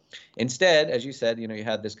war. Instead, as you said, you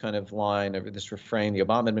had this kind of line, or this refrain, the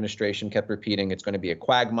Obama administration kept repeating, it's going to be a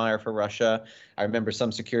quagmire for Russia. I remember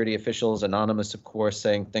some security officials, anonymous, of course,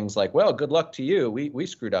 saying things like, well, good luck to you. We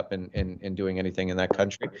screwed up in doing anything in that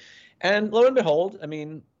country. And lo and behold, I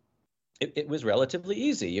mean, it was relatively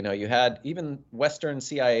easy. You had even Western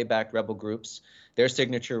CIA-backed rebel groups. Their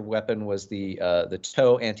signature weapon was the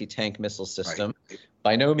TOW anti-tank missile system, right.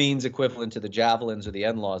 By no means equivalent to the Javelins or the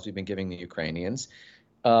NLAWs we've been giving the Ukrainians.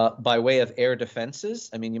 By way of air defenses,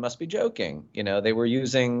 I mean, you must be joking. They were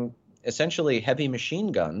using essentially heavy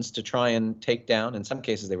machine guns to try and take down, in some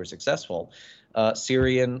cases they were successful,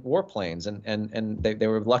 Syrian warplanes, and they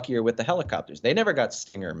were luckier with the helicopters. They never got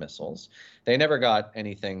Stinger missiles. They never got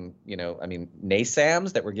anything,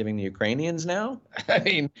 NASAMS that we're giving the Ukrainians now. I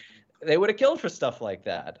mean, they would have killed for stuff like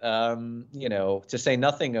that. To say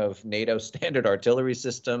nothing of NATO standard artillery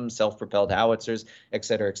systems, self-propelled howitzers, et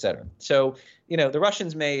cetera, et cetera. So, the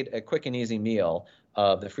Russians made a quick and easy meal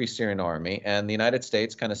of the Free Syrian Army, and the United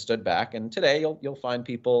States kind of stood back. And today you'll find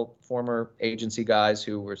people, former agency guys,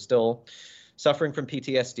 who were still suffering from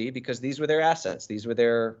PTSD because these were their assets. These were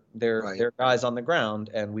their guys on the ground,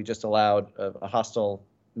 and we just allowed a hostile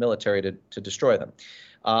military to destroy them.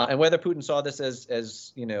 And whether Putin saw this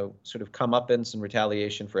as sort of comeuppance and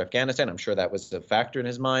retaliation for Afghanistan, I'm sure that was a factor in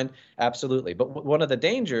his mind. Absolutely. But one of the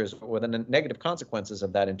dangers or the negative consequences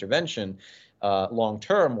of that intervention long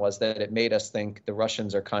term was that it made us think the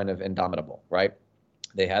Russians are kind of indomitable, right?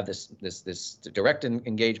 They have this direct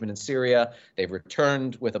engagement in Syria. They've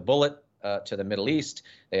returned with a bullet to the Middle East.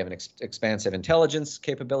 They have an expansive intelligence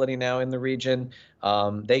capability now in the region.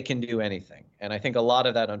 They can do anything. And I think a lot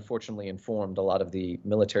of that, unfortunately, informed a lot of the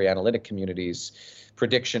military analytic community's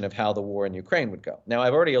prediction of how the war in Ukraine would go. Now,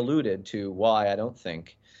 I've already alluded to why I don't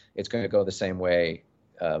think it's going to go the same way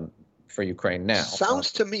for Ukraine now.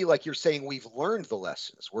 Sounds to me like you're saying we've learned the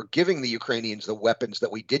lessons. We're giving the Ukrainians the weapons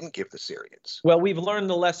that we didn't give the Syrians. Well, we've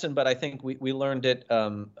learned the lesson, but I think we learned it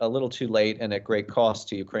a little too late and at great cost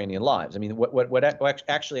to Ukrainian lives. I mean, what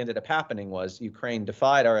actually ended up happening was Ukraine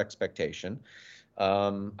defied our expectation.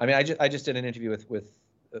 I just did an interview with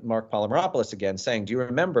Mark Polymeropoulos again, saying, do you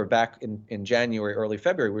remember back in January, early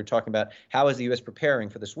February, we were talking about how is the U.S. preparing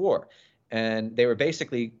for this war? And they were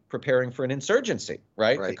basically preparing for an insurgency,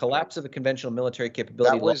 right? The collapse of the conventional military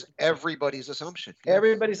capability. That was everybody's assumption.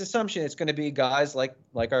 Everybody's assumption. It's going to be guys like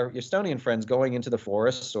our Estonian friends going into the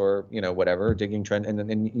forests or, whatever, digging trench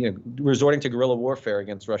and resorting to guerrilla warfare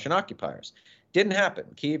against Russian occupiers. Didn't happen.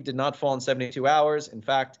 Kyiv did not fall in 72 hours. In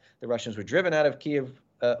fact, the Russians were driven out of Kyiv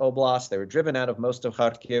Oblast. They were driven out of most of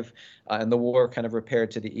Kharkiv, and the war kind of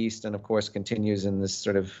repaired to the east and, of course, continues in this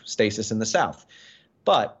sort of stasis in the south.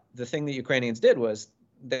 But the thing that Ukrainians did was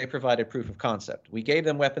they provided proof of concept. We gave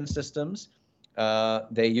them weapon systems.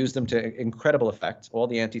 They used them to incredible effect. All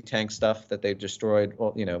the anti-tank stuff that they destroyed,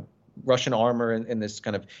 Russian armor in this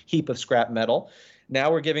kind of heap of scrap metal.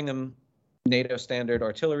 Now we're giving them NATO standard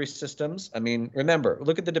artillery systems. I mean, remember,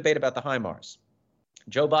 look at the debate about the HIMARS.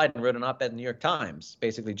 Joe Biden wrote an op-ed in the New York Times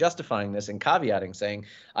basically justifying this and caveating, saying,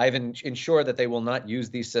 I've ensured that they will not use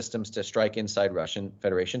these systems to strike inside Russian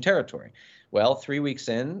Federation territory. Well, 3 weeks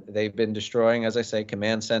in, they've been destroying, as I say,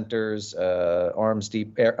 command centers,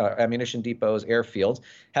 ammunition depots, airfields.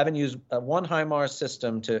 Haven't used one HIMARS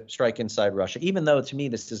system to strike inside Russia, even though, to me,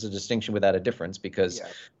 this is a distinction without a difference, because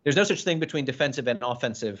there's no such thing between defensive and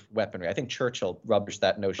offensive weaponry. I think Churchill rubbished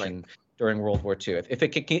that notion during World War II. If it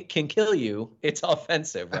can kill you, it's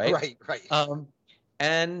offensive, right? Right.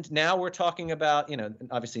 And now we're talking about,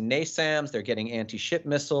 obviously NASAMS. They're getting anti-ship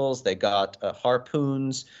missiles. They got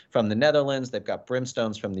Harpoons from the Netherlands. They've got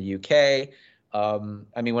Brimstones from the UK.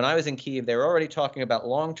 When I was in Kyiv, they were already talking about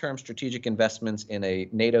long-term strategic investments in a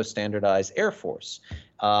NATO standardized Air Force.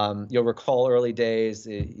 You'll recall early days,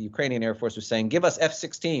 the Ukrainian Air Force was saying, give us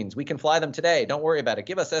F-16s. We can fly them today. Don't worry about it.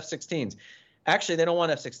 Give us F-16s. Actually, they don't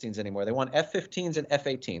want F-16s anymore. They want F-15s and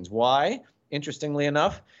F-18s. Why? Interestingly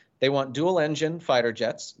enough, They want dual-engine fighter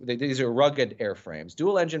jets. These are rugged airframes.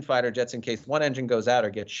 Dual-engine fighter jets, in case one engine goes out or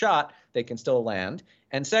gets shot, they can still land.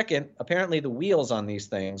 And second, apparently the wheels on these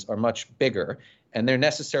things are much bigger, and they're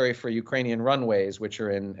necessary for Ukrainian runways, which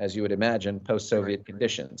are in, as you would imagine, post-Soviet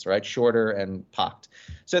conditions, right? Shorter and pocked.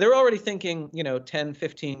 So they're already thinking, 10,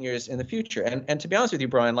 15 years in the future. And to be honest with you,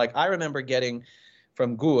 Brian, like I remember getting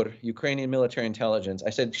from GUR, Ukrainian military intelligence,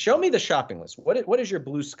 I said, show me the shopping list. What is your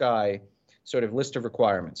blue sky sort of list of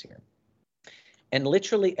requirements here? And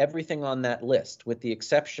literally everything on that list, with the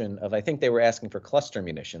exception of, I think they were asking for cluster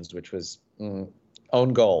munitions, which was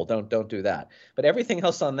own goal. Don't do that. But everything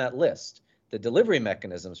else on that list, the delivery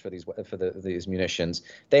mechanisms for these munitions,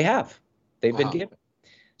 they've been given.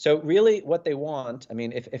 So really what they want, I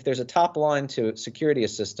mean, if there's a top line to security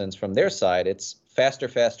assistance from their side, it's faster,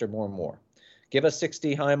 faster, more, more. Give us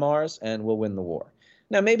 60 HIMARS and we'll win the war.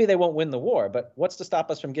 Now, maybe they won't win the war, but what's to stop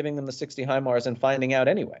us from giving them the 60 HIMARS and finding out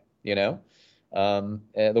anyway,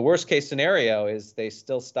 The worst case scenario is they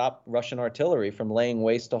still stop Russian artillery from laying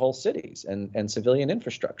waste to whole cities and civilian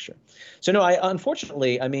infrastructure. So no,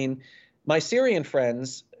 unfortunately, I mean, my Syrian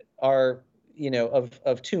friends are,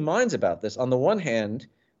 of two minds about this. On the one hand,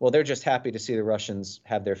 well, they're just happy to see the Russians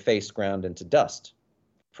have their face ground into dust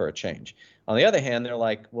for a change. On the other hand, they're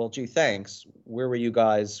like, well, gee, thanks. Where were you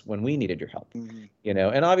guys when we needed your help?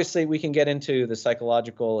 And obviously we can get into the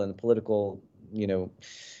psychological and political,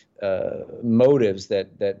 motives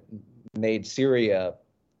that made Syria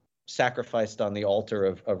sacrificed on the altar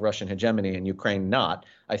of Russian hegemony and Ukraine not.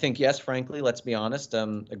 I think, yes, frankly, let's be honest,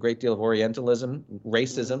 a great deal of Orientalism,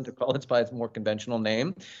 racism, to call it by its more conventional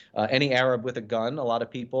name. Any Arab with a gun, a lot of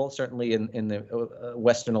people, certainly in the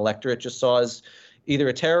Western electorate, just saw as either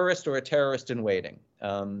a terrorist or a terrorist in waiting.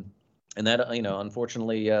 And that,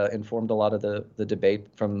 unfortunately informed a lot of the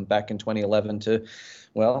debate from back in 2011 to,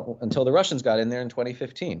 well, until the Russians got in there in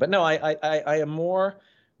 2015. But no, I am more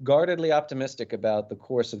guardedly optimistic about the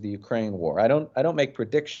course of the Ukraine war. I don't make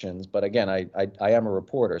predictions, but again, I am a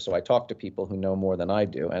reporter, so I talk to people who know more than I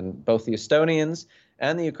do. And both the Estonians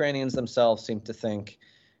and the Ukrainians themselves seem to think,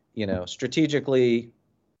 strategically,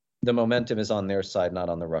 the momentum is on their side, not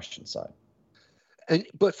on the Russian side.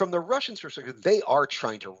 But from the Russians' perspective, they are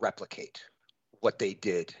trying to replicate what they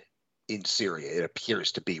did in Syria, it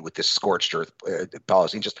appears to be, with this scorched earth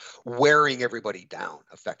policy, just wearing everybody down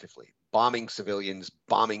effectively, bombing civilians,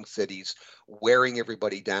 bombing cities, wearing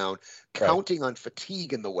everybody down, counting on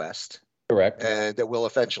fatigue in the West. Correct. And that will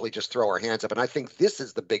eventually just throw our hands up. And I think this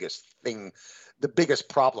is the biggest thing, the biggest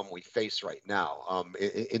problem we face right now.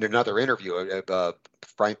 In another interview,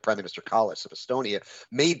 Prime Minister Kallas of Estonia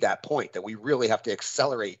made that point, that we really have to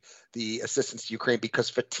accelerate the assistance to Ukraine because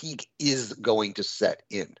fatigue is going to set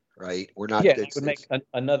in, right? We're not. Yeah, it would make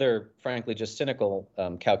another, frankly, just cynical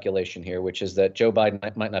calculation here, which is that Joe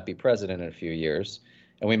Biden might not be president in a few years,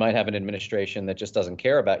 and we might have an administration that just doesn't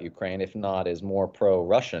care about Ukraine, if not is more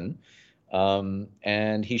pro-Russian,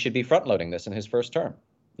 and he should be front-loading this in his first term.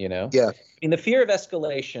 Yeah. In the fear of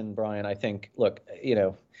escalation, Brian, I think, look,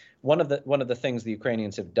 one of the things the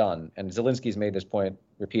Ukrainians have done, and Zelensky's made this point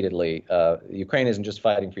repeatedly, Ukraine isn't just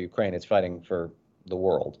fighting for Ukraine, it's fighting for the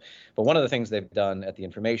world. But one of the things they've done at the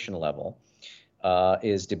information level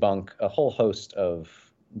is debunk a whole host of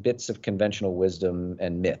bits of conventional wisdom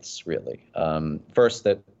and myths, really. First,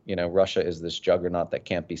 that, Russia is this juggernaut that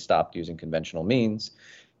can't be stopped using conventional means.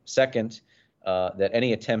 Second, that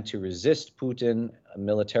any attempt to resist Putin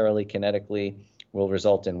militarily, kinetically, will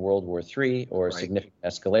result in World War III or significant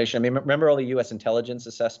escalation. I mean, remember all the U.S. intelligence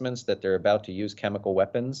assessments that they're about to use chemical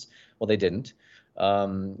weapons? Well, they didn't.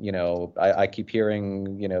 I keep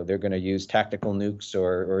hearing, they're going to use tactical nukes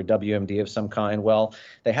or WMD of some kind. Well,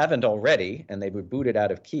 they haven't already, and they were booted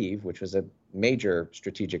out of Kyiv, which was a major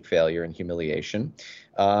strategic failure and humiliation.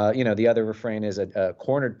 The other refrain is a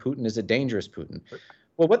cornered Putin is a dangerous Putin.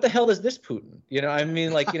 Well, what the hell is this Putin?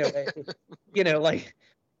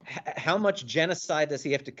 How much genocide does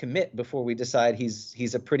he have to commit before we decide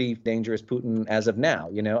he's a pretty dangerous Putin as of now?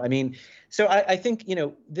 So I think,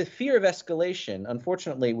 the fear of escalation,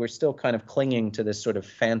 unfortunately, we're still kind of clinging to this sort of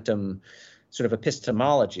phantom sort of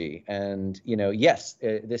epistemology. And, yes,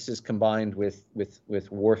 this is combined with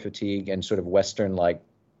war fatigue and sort of Western, like,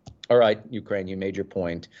 all right, Ukraine, you made your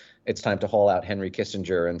point. It's time to haul out Henry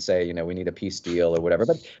Kissinger and say, we need a peace deal or whatever.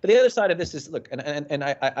 But the other side of this is, look, and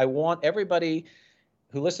I want everybody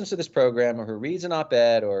who listens to this program or who reads an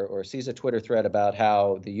op-ed or sees a Twitter thread about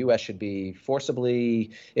how the U.S. should be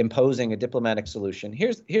forcibly imposing a diplomatic solution.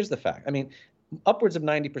 Here's the fact. I mean, upwards of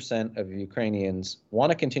 90% of Ukrainians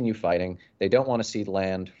want to continue fighting. They don't want to cede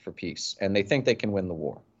land for peace, and they think they can win the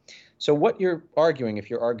war. So what you're arguing, if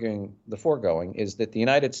you're arguing the foregoing, is that the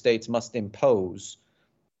United States must impose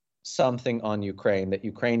something on Ukraine that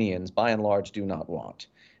Ukrainians, by and large, do not want.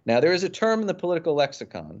 Now, there is a term in the political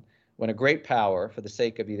lexicon when a great power, for the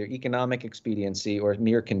sake of either economic expediency or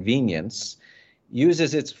mere convenience,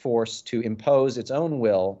 uses its force to impose its own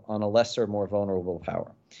will on a lesser, more vulnerable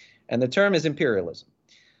power. And the term is imperialism.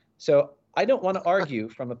 So I don't want to argue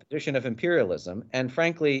from a position of imperialism. And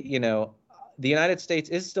frankly, the United States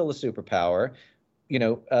is still a superpower.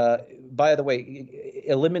 By the way,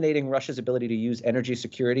 eliminating Russia's ability to use energy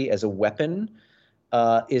security as a weapon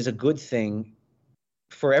is a good thing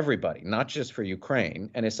for everybody, not just for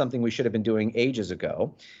Ukraine, and it's something we should have been doing ages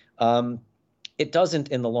ago. It doesn't,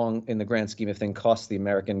 in the grand scheme of things, cost the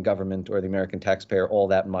American government or the American taxpayer all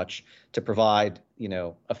that much to provide,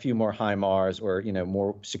 a few more HIMARS or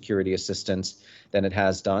more security assistance than it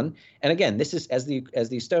has done. And again, this is, as the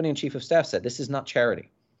Estonian chief of staff said, this is not charity.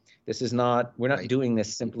 This is not. We're not doing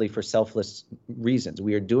this simply for selfless reasons.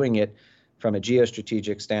 We are doing it from a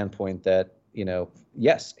geostrategic standpoint that,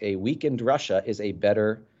 yes, a weakened Russia is a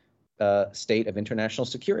better state of international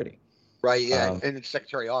security. Right, yeah, and in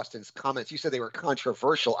Secretary Austin's comments, you said they were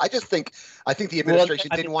controversial. I think the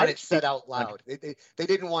administration didn't want it said out loud. They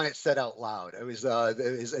didn't want it said out loud. It was I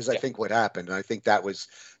think what happened, and I think that was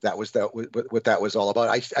what that was all about.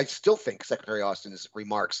 I still think Secretary Austin's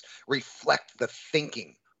remarks reflect the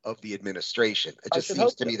thinking of the administration. It just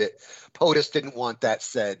seems to me that POTUS didn't want that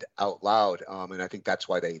said out loud, and I think that's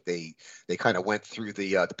why they kind of went through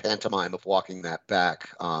the pantomime of walking that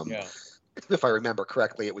back. If I remember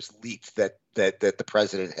correctly, it was leaked that the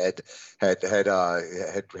president had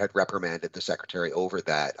reprimanded the secretary over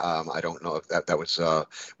that. I don't know if that was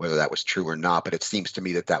whether that was true or not, but it seems to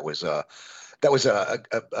me that was an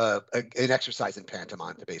exercise in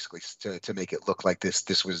pantomime to basically to make it look like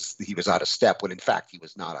he was out of step, when in fact he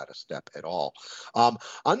was not out of step at all.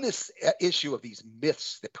 On this issue of these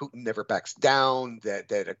myths that Putin never backs down,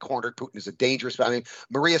 that a cornered Putin is a dangerous. I mean,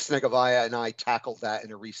 Maria Snegovaya and I tackled that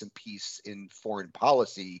in a recent piece in Foreign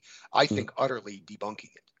Policy. I think utterly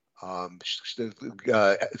debunking it.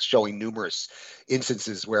 Showing numerous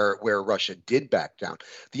instances where Russia did back down.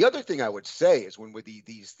 The other thing I would say is when with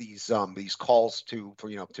these calls to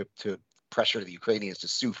pressure the Ukrainians to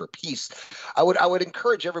sue for peace, I would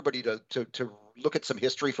encourage everybody to look at some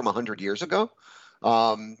history from 100 years ago,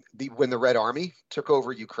 when the Red Army took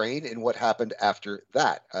over Ukraine and what happened after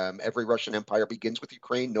that. Every Russian empire begins with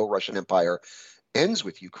Ukraine. No Russian empire ends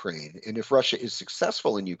with Ukraine. And if Russia is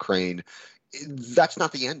successful in Ukraine, that's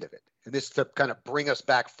not the end of it. And this to kind of bring us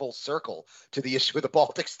back full circle to the issue of the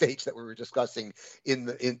Baltic states that we were discussing in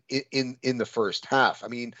the first half. I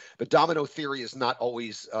mean, the domino theory is not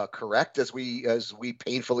always correct, as we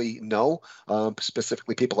painfully know,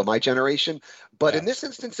 specifically people of my generation. But in this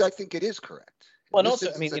instance, I think it is correct. Well, and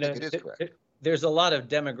also, there's a lot of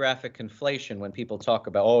demographic conflation when people talk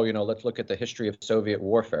about, let's look at the history of Soviet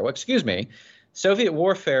warfare. Well, excuse me. Soviet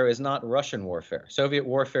warfare is not Russian warfare. Soviet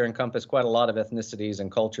warfare encompassed quite a lot of ethnicities and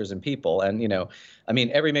cultures and people. And,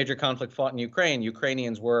 every major conflict fought in Ukraine,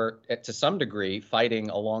 Ukrainians were, to some degree, fighting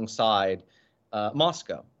alongside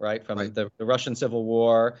Moscow, right? From the Russian Civil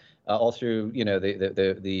War all through,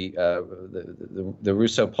 the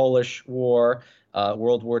Russo-Polish War,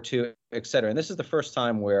 World War II, et cetera. And this is the first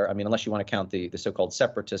time where, unless you want to count the so-called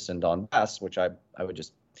separatists in Donbass, which I would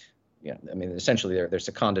just essentially they're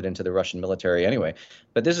seconded into the Russian military anyway.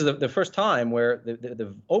 But this is the first time where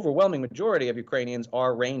the overwhelming majority of Ukrainians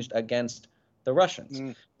are ranged against the Russians.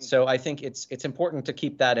 Mm-hmm. So I think it's important to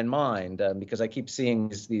keep that in mind, because I keep seeing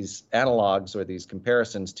these analogs or these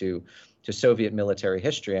comparisons to Soviet military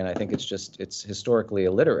history, and I think it's historically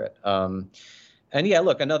illiterate. And yeah,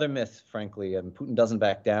 look, another myth, frankly, Putin doesn't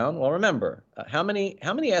back down. Well, remember, how many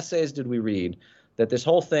essays did we read that this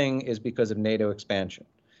whole thing is because of NATO expansion?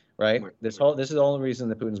 Right. This is the only reason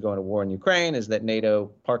that Putin's going to war in Ukraine is that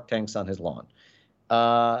NATO parked tanks on his lawn.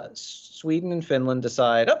 Sweden and Finland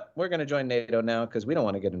decide, we're going to join NATO now because we don't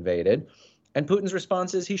want to get invaded. And Putin's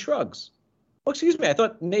response is he shrugs. Well, excuse me, I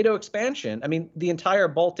thought NATO expansion. The entire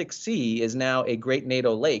Baltic Sea is now a great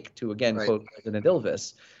NATO lake, to again quote President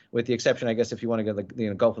Ilves, with the exception, I guess, if you want to go to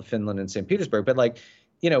the Gulf of Finland and St. Petersburg. But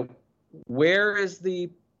where is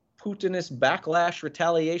the Putinist backlash,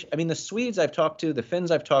 retaliation? The Swedes I've talked to, the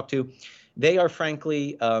Finns I've talked to, they are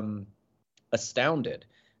frankly astounded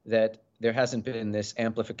that there hasn't been this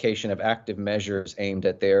amplification of active measures aimed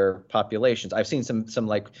at their populations. I've seen some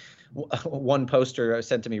one poster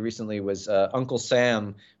sent to me recently was Uncle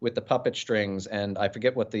Sam with the puppet strings, and I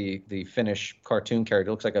forget what the Finnish cartoon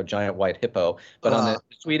character looks like, a giant white hippo, but on the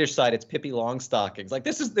Swedish side it's Pippi Longstockings. Like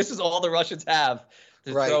this is all the Russians have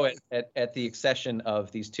to Right. throw it at the accession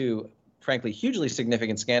of these two, frankly, hugely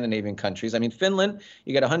significant Scandinavian countries. I mean, Finland,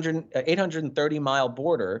 you got 830-mile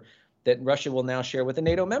border that Russia will now share with a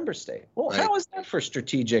NATO member state. Well, Right. how is that for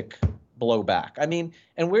strategic blowback? I mean,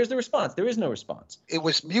 and where's the response? There is no response. It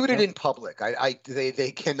was muted in public.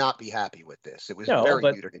 They cannot be happy with this. It was No, very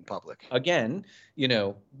but muted in public. again,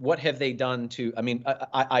 what have they done to? I mean,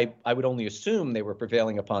 I would only assume they were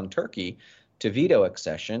prevailing upon Turkey to veto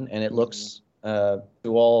accession, and it looks, to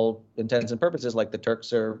all intents and purposes, like the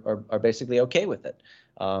Turks are basically okay with it,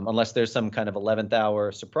 unless there's some kind of 11th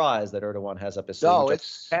hour surprise that Erdogan has up his sleeve. No, which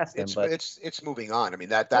it's past them, but it's moving on. I mean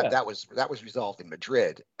that was resolved in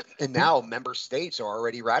Madrid, and now member states are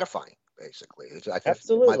already ratifying. Basically, I think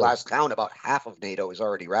Absolutely. my last count, about half of NATO is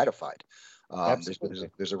already ratified.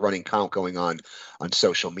 There's a running count going on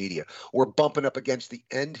social media. We're bumping up against the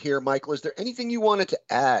end here, Michael. Is there anything you wanted to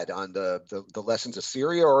add on the lessons of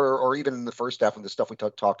Syria, or even in the first half of the stuff we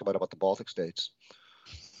talked about the Baltic states?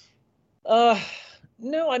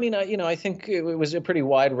 No, I mean, I think it was a pretty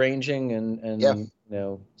wide-ranging and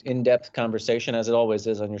Yeah. In-depth conversation, as it always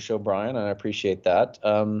is on your show, Brian, and I appreciate that.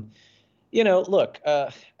 Look,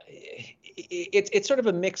 it's sort of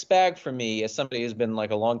a mixed bag for me as somebody who's been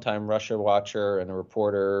like a longtime Russia watcher and a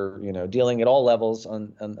reporter, dealing at all levels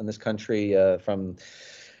on this country, from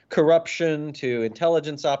corruption to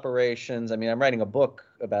intelligence operations. I mean, I'm writing a book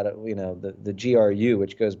about it, the GRU,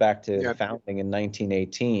 which goes back to the founding in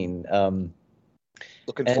 1918.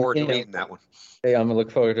 Looking forward to reading that one. I'm gonna look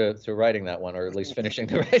forward to writing that one, or at least finishing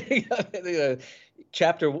the writing of it.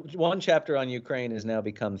 One chapter on Ukraine has now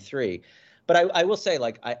become 3. But I will say,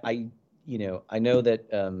 like, I know that,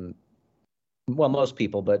 well, most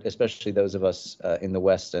people, but especially those of us in the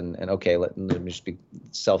West, and okay, let me just be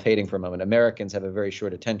self-hating for a moment. Americans have a very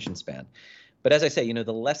short attention span. But as I say,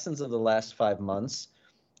 the lessons of the last 5 months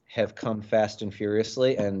have come fast and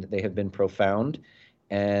furiously, and they have been profound.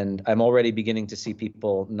 And I'm already beginning to see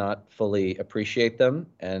people not fully appreciate them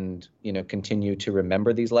and, continue to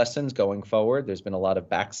remember these lessons going forward. There's been a lot of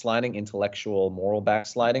backsliding, intellectual, moral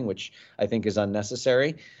backsliding, which I think is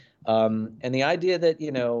unnecessary. And the idea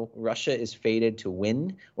that, Russia is fated to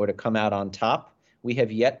win or to come out on top, we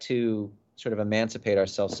have yet to sort of emancipate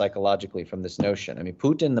ourselves psychologically from this notion. I mean,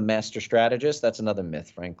 Putin, the master strategist, that's another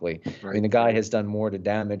myth, frankly. Right. I mean, the guy has done more to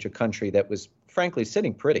damage a country that was, frankly,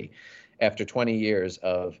 sitting pretty after 20 years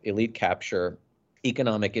of elite capture,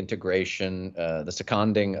 economic integration, the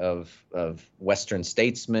seconding of Western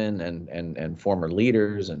statesmen and former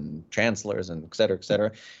leaders and chancellors and et cetera, et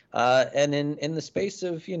cetera. And in the space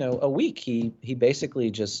of, a week, he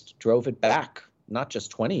basically just drove it back, not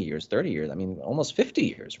just 20 years, 30 years, I mean, almost 50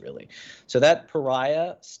 years, really. So that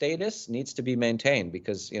pariah status needs to be maintained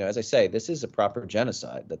because, as I say, this is a proper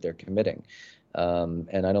genocide that they're committing.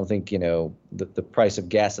 And I don't think, the price of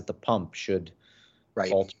gas at the pump should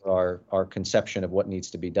alter our conception of what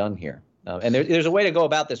needs to be done here. And there's a way to go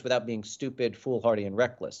about this without being stupid, foolhardy, and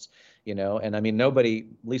reckless, And I mean, nobody,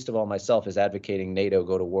 least of all myself, is advocating NATO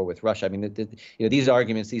go to war with Russia. I mean, these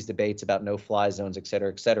arguments, these debates about no-fly zones, et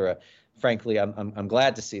cetera, frankly, I'm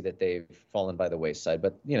glad to see that they've fallen by the wayside.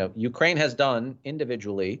 But, Ukraine has done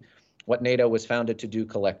individually what NATO was founded to do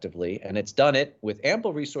collectively, and it's done it with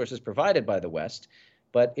ample resources provided by the West,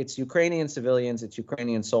 but it's Ukrainian civilians, it's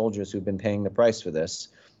Ukrainian soldiers who've been paying the price for this.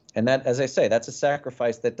 And that, as I say, that's a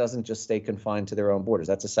sacrifice that doesn't just stay confined to their own borders.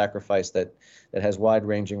 That's a sacrifice that has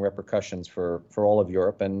wide-ranging repercussions for all of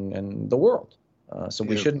Europe and the world. So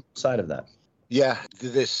we shouldn't lose sight of that. Yeah,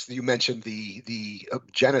 you mentioned the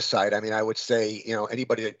genocide. I mean, I would say,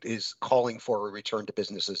 anybody that is calling for a return to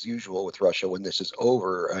business as usual with Russia when this is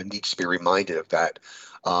over needs to be reminded of that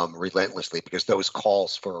relentlessly, because those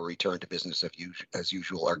calls for a return to business as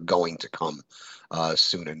usual are going to come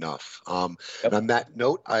soon enough. And on that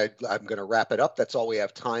note, I'm going to wrap it up. That's all we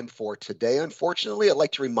have time for today. Unfortunately, I'd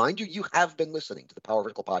like to remind you have been listening to the Power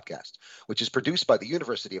Vertical Podcast, which is produced by the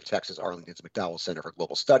University of Texas Arlington's McDowell Center for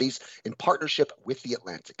Global Studies in partnership with the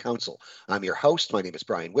Atlantic Council. I'm your host. My name is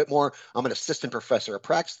Brian Whitmore. I'm an assistant professor of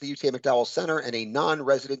practice at the UTA McDowell Center and a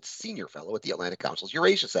non-resident senior fellow at the Atlantic Council's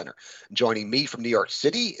Eurasia Center. Joining me from New York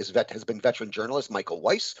City has been veteran journalist Michael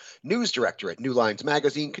Weiss, news director at New Lines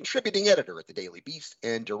Magazine, contributing editor at the Daily Beast,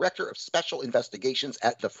 and director of special investigations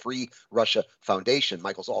at the Free Russia Foundation.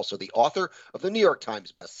 Michael's also the author of the New York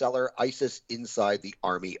Times bestseller, ISIS Inside the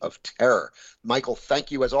Army of Terror. Michael,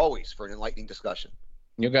 thank you as always for an enlightening discussion.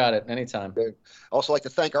 You got it. Anytime. Also like to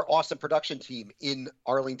thank our awesome production team in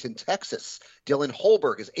Arlington, Texas. Dylan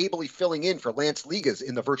Holberg is ably filling in for Lance Ligas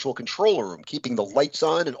in the virtual control room, keeping the lights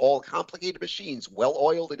on and all complicated machines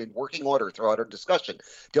well-oiled and in working order throughout our discussion.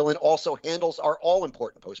 Dylan also handles our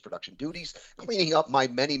all-important post-production duties, cleaning up my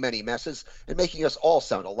many, many messes and making us all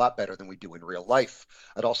sound a lot better than we do in real life.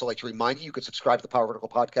 I'd also like to remind you could subscribe to the Power Vertical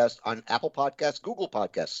Podcast on Apple Podcasts, Google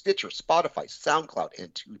Podcasts, Stitcher, Spotify, SoundCloud,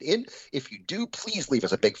 and TuneIn. If you do, please leave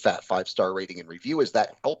us a big fat 5-star rating and review, as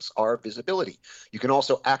that helps our visibility. You can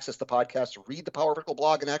also access the podcast, read the Power Vertical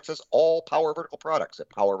blog, and access all Power Vertical products at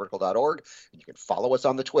powervertical.org. And you can follow us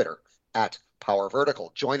on the Twitter at Power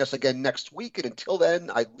Vertical. Join us again next week. And until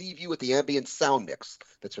then, I leave you with the ambient sound mix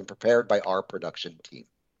that's been prepared by our production team.